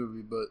of a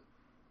movie, but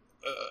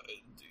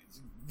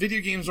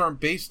video games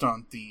aren't based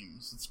on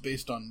themes. It's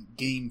based on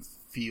game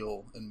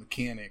feel and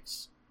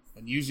mechanics,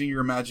 and using your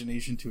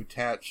imagination to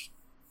attach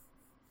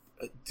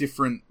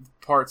different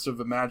parts of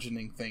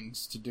imagining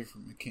things to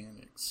different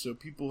mechanics. So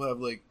people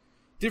have, like,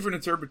 different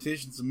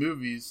interpretations of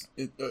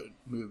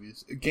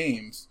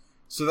games.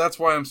 So that's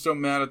why I'm so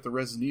mad at the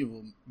Resident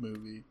Evil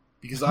movie,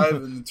 because I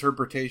have an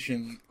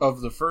interpretation of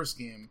the first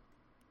game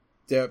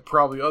that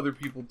probably other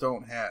people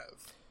don't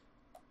have.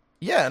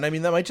 Yeah, and I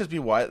mean that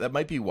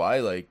might be why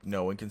like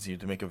no one can seem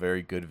to make a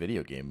very good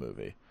video game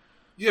movie.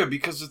 Yeah,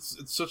 because it's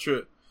such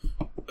a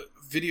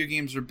video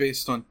games are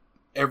based on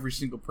every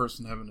single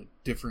person having a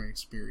different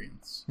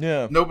experience.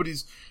 Yeah.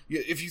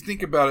 If you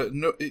think about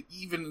it,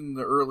 even in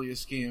the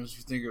earliest games, if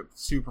you think of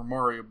Super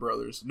Mario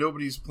Brothers,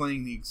 nobody's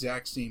playing the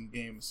exact same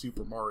game as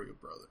Super Mario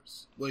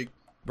Brothers. Like,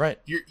 right.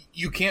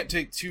 You can't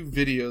take 2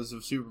 videos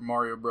of Super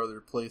Mario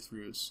Brothers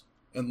playthroughs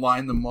and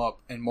line them up,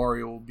 and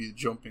Mario will be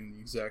jumping the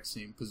exact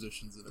same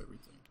positions and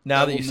everything.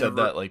 Now that you said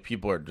that, like,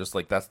 people are just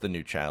like, that's the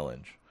new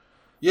challenge.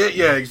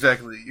 Yeah,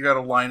 exactly. You got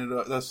to line it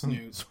up. That's the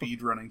new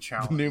speedrunning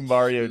challenge. The new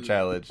Mario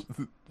challenge.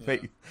 Yeah.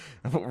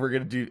 We're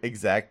gonna do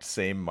exact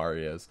same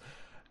Marios.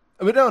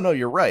 But no,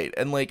 you're right.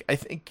 And like, I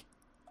think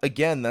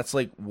again, that's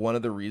like one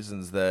of the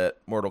reasons that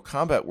Mortal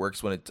Kombat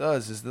works when it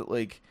does is that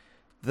like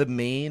the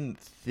main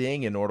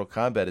thing in Mortal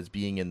Kombat is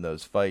being in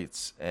those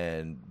fights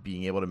and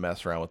being able to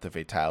mess around with the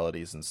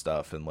fatalities and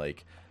stuff, and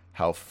like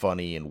how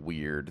funny and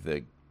weird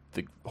the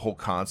whole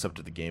concept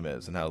of the game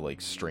is, and how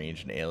like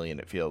strange and alien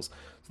it feels.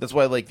 So that's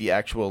why like the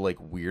actual like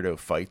weirdo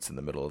fights in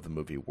the middle of the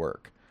movie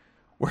work,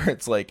 where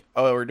it's like,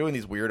 oh, we're doing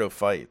these weirdo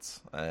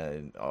fights,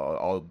 and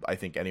all I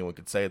think anyone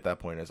could say at that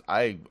point is,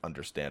 I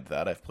understand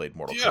that. I've played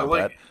Mortal Kombat.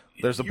 Like,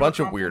 there's a bunch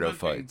of weirdo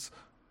fights.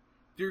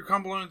 You're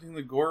complimenting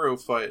the Goro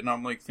fight, and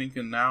I'm like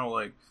thinking now,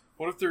 like,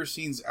 what if there are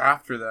scenes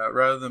after that,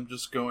 rather than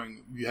just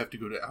going, you have to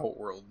go to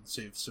Outworld and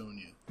save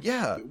Sonya?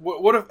 Yeah.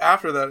 What if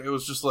after that it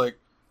was just like,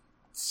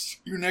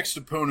 your next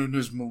opponent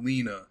is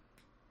Melina.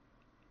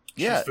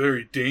 She's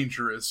very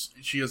dangerous.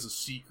 She has a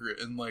secret,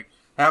 and like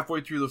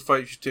halfway through the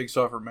fight, she takes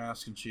off her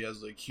mask and she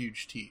has like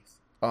huge teeth.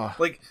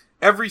 Like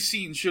every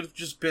scene should have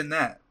just been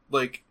that.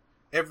 Like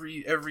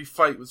every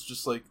fight was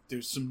just like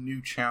there's some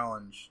new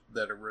challenge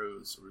that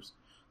arose, or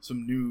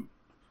some new,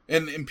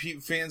 and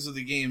fans of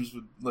the games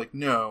would like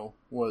know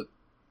what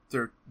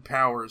their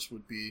powers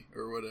would be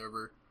or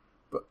whatever.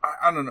 But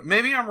I don't know.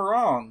 Maybe I'm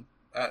wrong.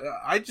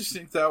 I just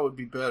think that would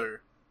be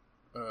better.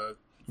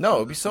 No, it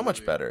would be so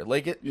much better.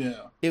 Like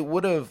it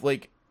would have,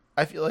 like,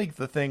 I feel like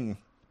the thing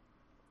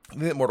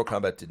that Mortal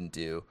Kombat didn't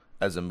do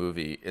as a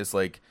movie is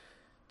like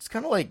just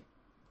kind of like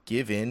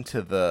give in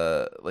to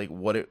the like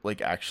what it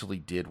like actually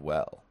did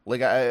well.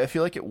 Like I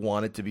feel like it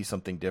wanted to be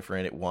something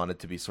different. It wanted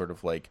to be sort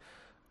of like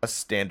a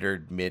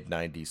standard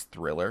mid-90s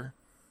thriller,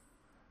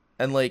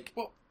 and like,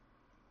 well,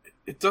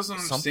 it doesn't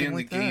understand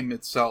like the game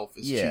itself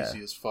is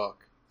cheesy as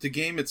fuck. The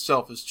game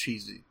itself is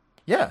cheesy.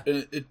 Yeah,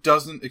 and it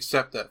doesn't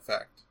accept that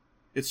fact.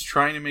 It's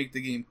trying to make the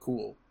game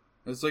cool.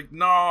 It's like,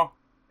 no,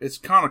 it's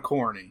kind of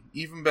corny.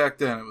 Even back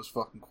then, it was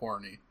fucking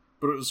corny.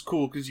 But it was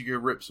cool because you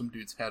could rip some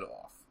dude's head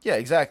off. Yeah,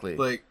 exactly.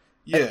 Like,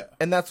 yeah.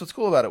 And that's what's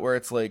cool about it, where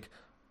it's like,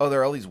 oh,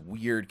 there are all these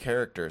weird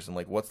characters, and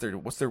like, what's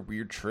their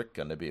weird trick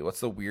gonna be?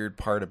 What's the weird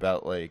part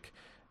about, like,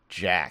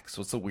 Jax?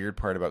 What's the weird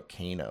part about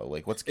Kano?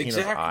 Like, what's Kano's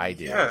eye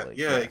do?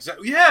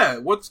 Exactly. Yeah,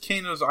 what's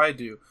Kano's eye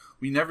do?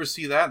 We never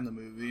see that in the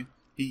movie.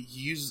 He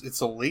uses,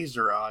 it's a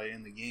laser eye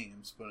in the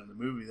games, but in the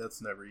movie,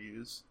 that's never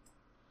used.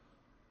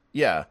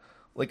 Yeah,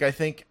 like I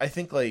think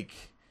like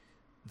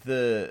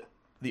the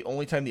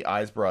only time the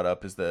eye's brought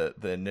up is the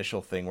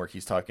initial thing where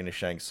he's talking to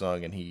Shang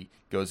Tsung and he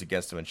goes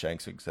against him and Shang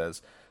Tsung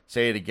says,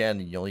 "Say it again,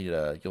 and you'll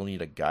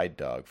need a guide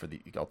dog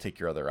I'll take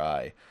your other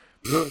eye."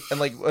 And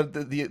like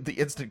the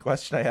instant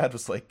question I had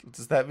was like,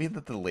 does that mean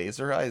that the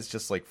laser eye is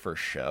just like for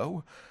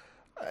show?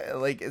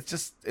 Like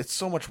it's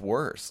so much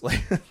worse.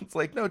 Like it's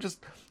like, no,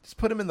 just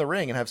put him in the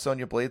ring and have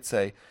Sonya Blade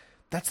say,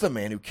 "That's the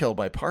man who killed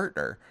my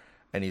partner."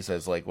 And he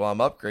says, like, well, I'm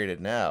upgraded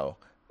now.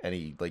 And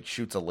he, like,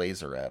 shoots a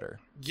laser at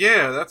her.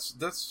 Yeah,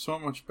 that's so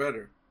much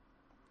better.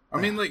 I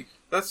mean, like,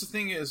 that's the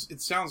thing is,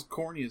 it sounds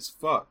corny as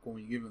fuck when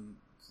you give him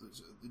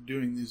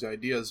doing these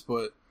ideas,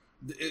 but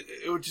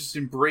it would just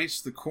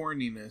embrace the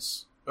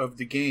corniness of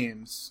the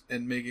games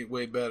and make it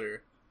way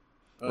better.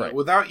 Right.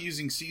 Without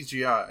using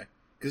CGI.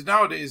 Because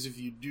nowadays, if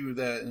you do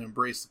that and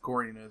embrace the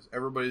corniness,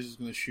 everybody's just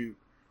going to shoot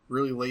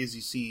really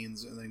lazy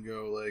scenes and then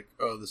go, like,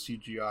 oh, the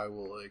CGI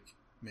will, like,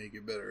 make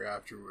it better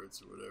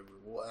afterwards or whatever.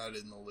 We'll add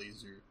in the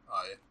laser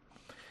eye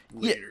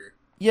later.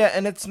 Yeah,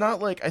 and it's not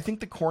like, I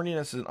think the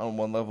corniness on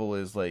one level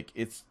is like,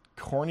 it's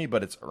corny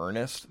but it's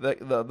earnest.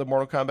 The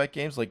Mortal Kombat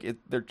games, like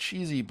they're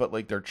cheesy but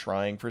like they're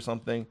trying for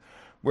something.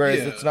 Whereas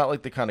it's not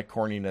like the kind of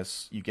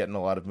corniness you get in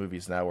a lot of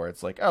movies now where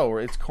it's like, oh,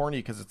 it's corny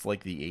because it's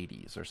like the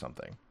 80s or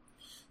something.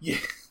 Yeah.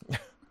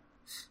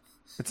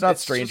 It's not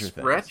Stranger just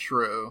Things.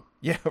 Retro.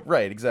 Yeah,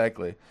 right,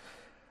 exactly.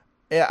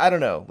 Yeah, I don't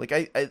know. Like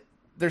I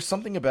there's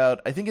something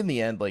about, I think in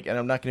the end, like, and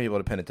I'm not going to be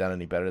able to pin it down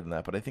any better than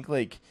that, but I think,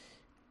 like,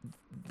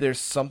 there's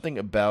something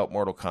about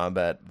Mortal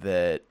Kombat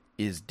that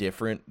is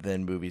different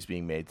than movies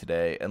being made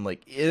today, and,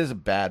 like, it is a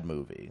bad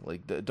movie.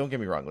 Like, don't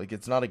get me wrong, like,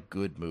 it's not a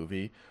good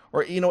movie,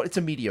 or, you know, it's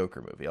a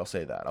mediocre movie, I'll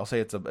say that. I'll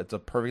say it's a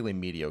perfectly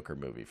mediocre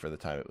movie for the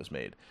time it was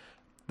made.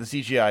 The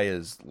CGI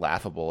is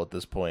laughable at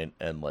this point,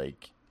 and,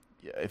 like,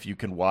 if you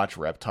can watch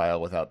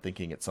Reptile without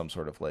thinking it's some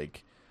sort of,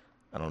 like,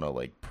 I don't know,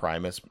 like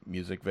Primus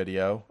music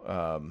video.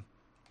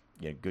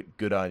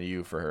 Good on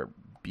you for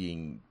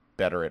being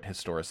better at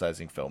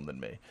historicizing film than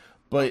me.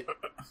 But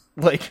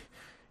like,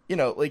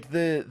 like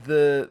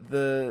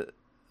the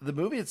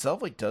movie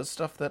itself like does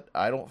stuff that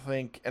I don't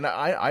think, and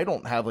I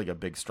don't have like a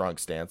big strong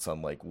stance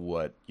on like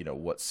what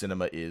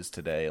cinema is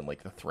today and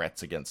like the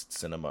threats against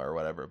cinema or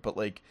whatever. But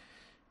like,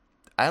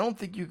 I don't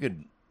think you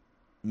could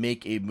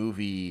make a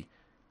movie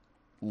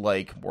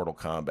like Mortal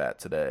Kombat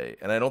today,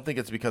 and I don't think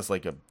it's because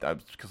like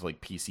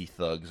PC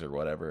thugs or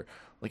whatever.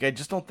 Like, I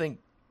just don't think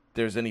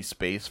there's any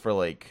space for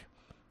like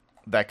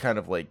that kind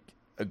of like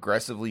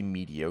aggressively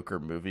mediocre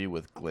movie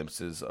with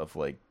glimpses of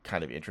like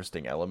kind of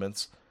interesting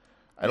elements.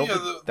 I don't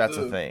think that's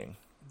a thing.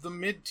 The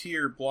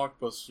mid-tier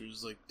blockbuster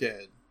is like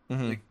dead.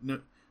 Mm-hmm. Like, no,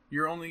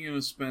 you're only going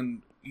to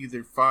spend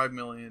either $5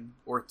 million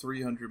or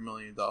 $300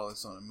 million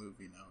on a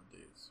movie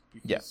nowadays,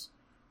 because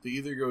they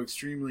either go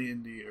extremely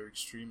indie or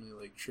extremely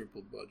like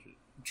triple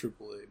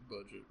A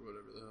budget,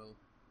 whatever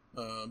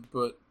the hell.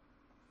 But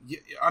yeah,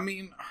 I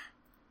mean,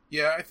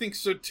 yeah, I think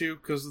so too,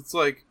 because it's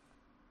like,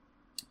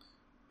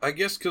 I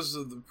guess because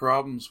of the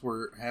problems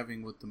we're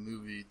having with the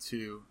movie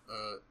too.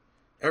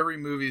 Every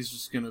movie is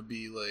just gonna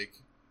be like,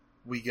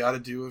 we got to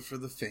do it for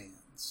the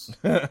fans.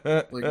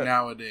 Like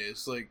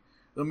nowadays, like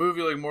the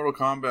movie like Mortal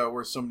Kombat,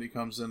 where somebody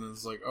comes in and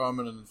is like, oh, I'm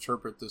gonna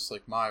interpret this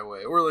like my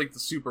way, or like the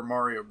Super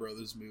Mario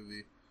Brothers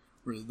movie,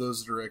 where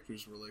those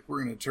directors were like, we're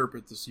going to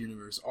interpret this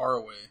universe our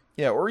way.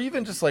 Yeah, or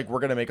even just like, we're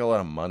going to make a lot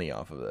of money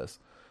off of this.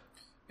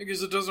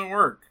 Because it doesn't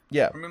work.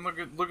 Yeah. I mean, look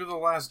at The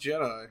Last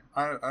Jedi.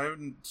 I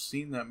haven't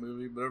seen that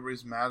movie, but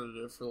everybody's mad at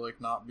it for like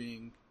not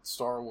being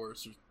Star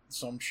Wars or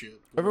some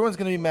shit. Everyone's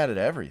going to be mad at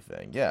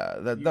everything. Yeah.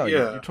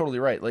 You're totally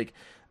right. Like,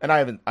 and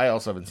I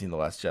also haven't seen The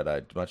Last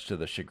Jedi, much to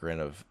the chagrin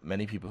of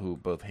many people who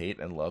both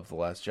hate and love The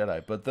Last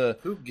Jedi. But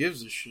who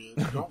gives a shit?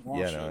 Don't watch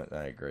it. Yeah, no,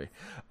 I agree.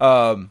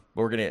 But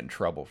we're going to get in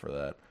trouble for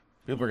that.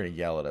 People are going to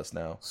yell at us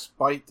now.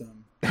 Spite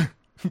them.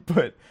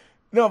 But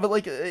no, but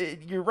like,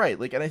 you're right.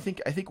 Like, and I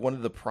think one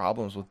of the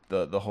problems with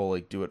the whole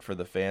like do it for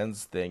the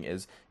fans thing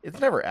is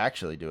it's never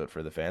actually do it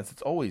for the fans.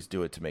 It's always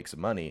do it to make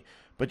some money.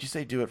 But you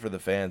say do it for the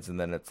fans, and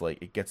then it's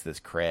like it gets this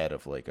cred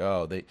of like,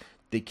 oh,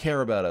 they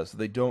care about us,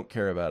 they don't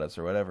care about us,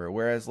 or whatever.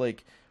 Whereas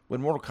like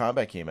when Mortal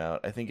Kombat came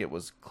out, I think it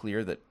was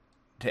clear that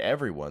to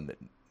everyone that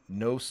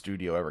no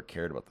studio ever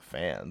cared about the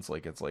fans.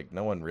 Like, it's like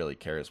no one really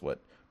cares what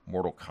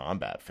Mortal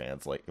Kombat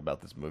fans like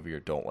about this movie or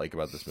don't like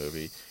about this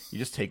movie. You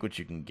just take what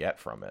you can get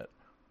from it.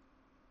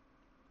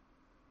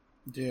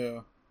 Yeah,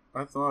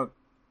 I thought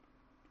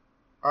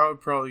I would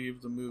probably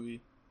give the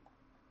movie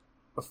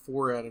a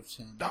 4 out of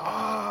 10.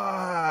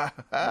 I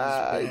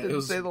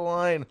didn't say the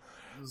line.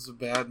 It was a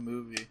bad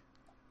movie.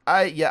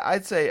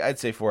 I'd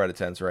say 4 out of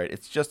 10's right.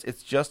 It's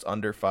just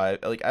under 5.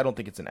 Like, I don't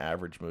think it's an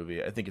average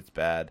movie. I think it's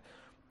bad,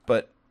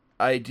 but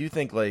I do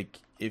think like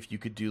if you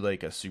could do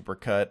like a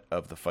supercut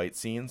of the fight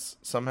scenes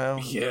somehow,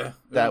 yeah,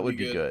 that would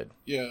be good.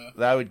 Yeah,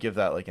 that would give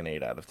that like an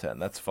 8 out of 10.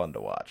 That's fun to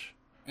watch.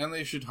 And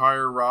they should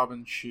hire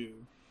Robin Shou.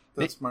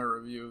 That's my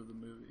review of the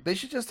movie. They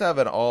should just have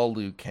an all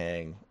Liu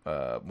Kang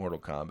Mortal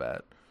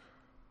Kombat.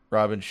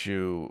 Robin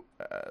Shou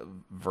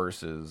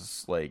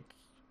versus like,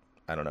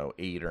 I don't know,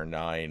 8 or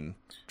 9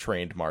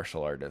 trained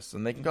martial artists,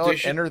 and they can call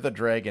it Enter the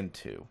Dragon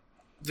 2.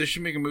 They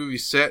should make a movie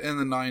set in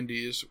the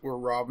 90s where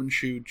Robin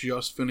Shou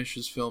just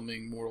finishes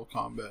filming Mortal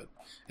Kombat,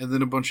 and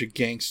then a bunch of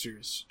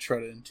gangsters try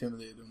to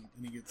intimidate him,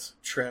 and he gets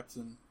trapped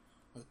in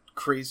a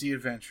crazy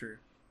adventure.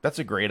 That's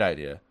a great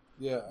idea.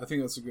 Yeah, I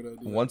think that's a good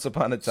idea. Once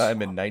upon a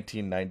time in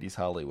 1990s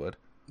Hollywood.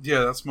 Yeah,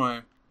 that's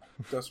my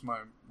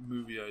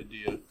movie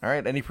idea. All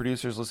right, any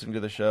producers listening to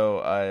the show,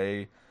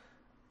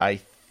 I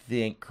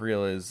think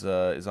Creel is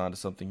onto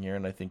something here,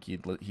 and I think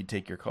he'd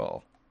take your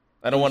call.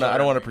 I don't want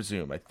to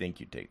presume. I think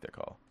you'd take their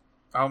call.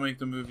 I'll make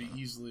the movie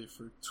easily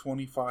for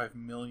 $25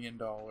 million if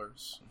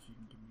you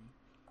can give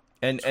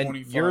me.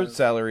 And your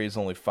salary is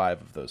only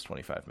 5 of those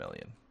 $25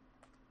 million.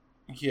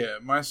 Yeah,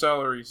 my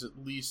salary is at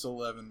least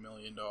 $11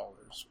 million,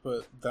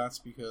 but that's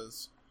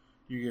because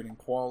you're getting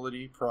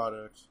quality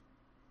product.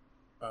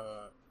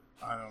 I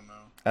don't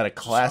know, at a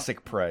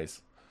classic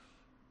price.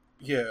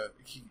 Yeah,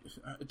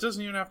 it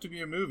doesn't even have to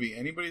be a movie.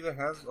 Anybody that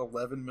has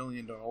 $11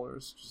 million,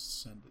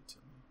 just send it to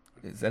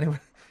me.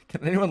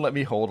 Can anyone let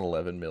me hold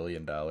 $11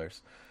 million?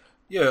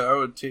 Yeah, I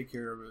would take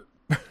care of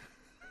it.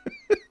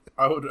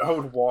 I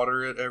would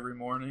water it every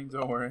morning.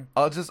 Don't worry.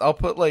 I'll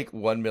put like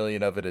 1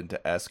 million of it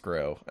into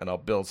escrow, and I'll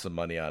build some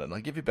money on it. And I'll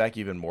give you back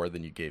even more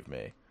than you gave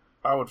me.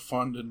 I would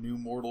fund a new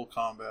Mortal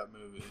Kombat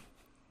movie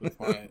with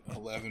my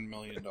 $11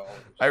 million.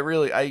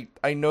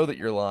 I know that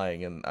you're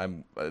lying, and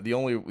I'm the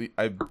only.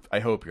 I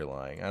hope you're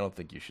lying. I don't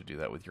think you should do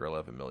that with your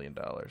 $11 million.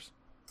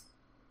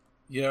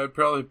 Yeah, I'd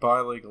probably buy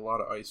like a lot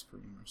of ice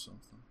cream or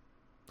something.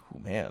 Oh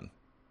man,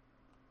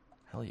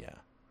 hell yeah.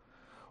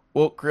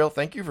 Well, Creel,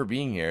 thank you for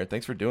being here.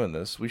 Thanks for doing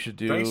this. We should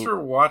do. Thanks for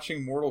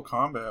watching Mortal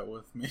Kombat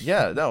with me.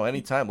 Yeah, no,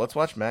 anytime. Let's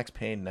watch Max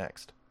Payne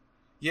next.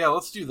 Yeah,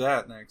 let's do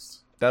that next.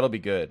 That'll be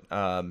good.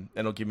 And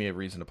it'll give me a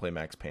reason to play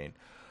Max Payne.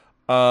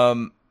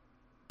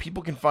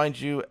 People can find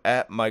you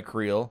at Mike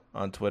Creel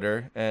on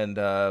Twitter, and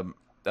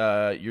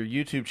your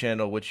YouTube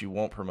channel, which you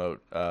won't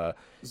promote. This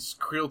is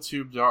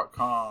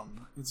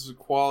CreelTube.com. It's a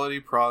quality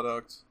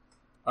product.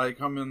 I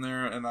come in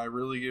there and I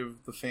really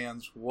give the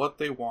fans what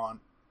they want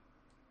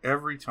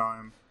every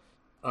time.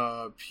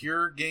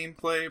 Pure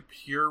gameplay,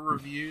 pure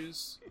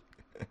reviews.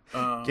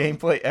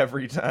 Gameplay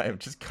every time,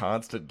 just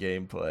constant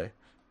gameplay.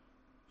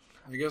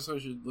 I guess I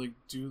should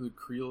do the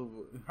Creel.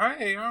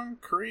 Hey, I'm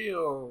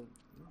Creel.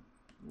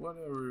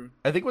 Whatever.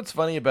 I think what's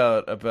funny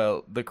about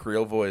the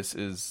Creel voice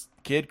is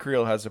Kid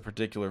Creel has a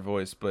particular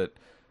voice, but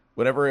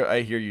whenever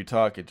I hear you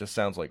talk, it just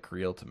sounds like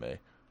Creel to me.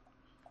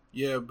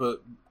 Yeah,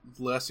 but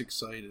less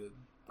excited.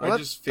 Well,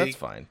 that's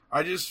fine.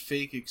 I just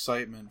fake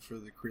excitement for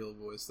the Creel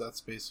voice.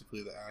 That's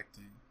basically the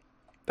acting.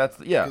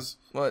 Because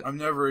I'm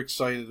never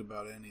excited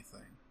about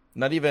anything.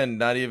 Not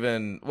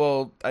even.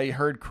 Well, I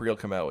heard Creel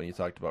come out when you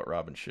talked about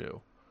Robin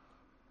Shou.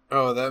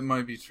 Oh, that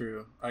might be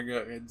true. I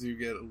do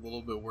get a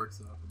little bit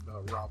worked up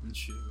about Robin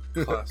Shou,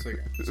 classic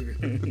actor.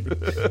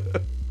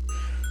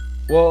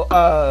 Well,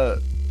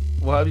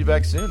 we'll have you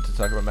back soon to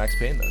talk about Max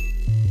Payne then.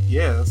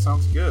 Yeah, that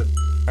sounds good.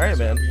 All right,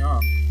 man. Me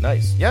on.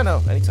 Nice. Yeah,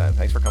 no, anytime.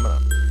 Thanks for coming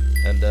on.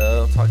 And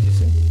I'll talk to you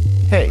soon.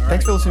 Hey,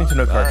 thanks for listening to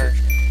No Cartridge.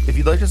 If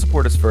you'd like to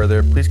support us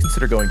further, please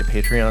consider going to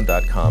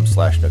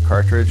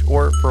patreon.com/NoCartridge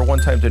or for a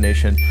one-time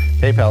donation,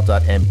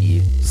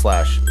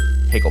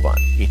 paypal.me/Hegelbon,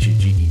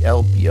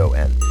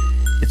 Hegelbon.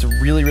 It's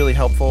really, really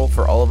helpful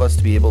for all of us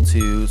to be able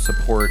to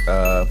support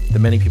the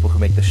many people who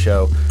make the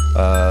show,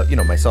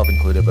 myself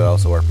included, but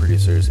also our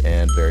producers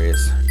and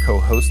various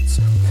co-hosts,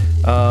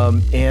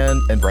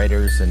 and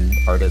writers and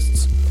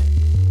artists.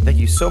 Thank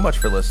you so much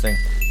for listening.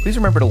 Please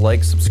remember to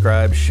like,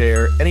 subscribe,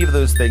 share, any of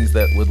those things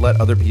that would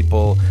let other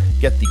people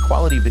get the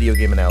quality video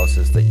game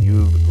analysis that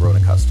you've grown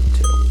accustomed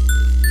to.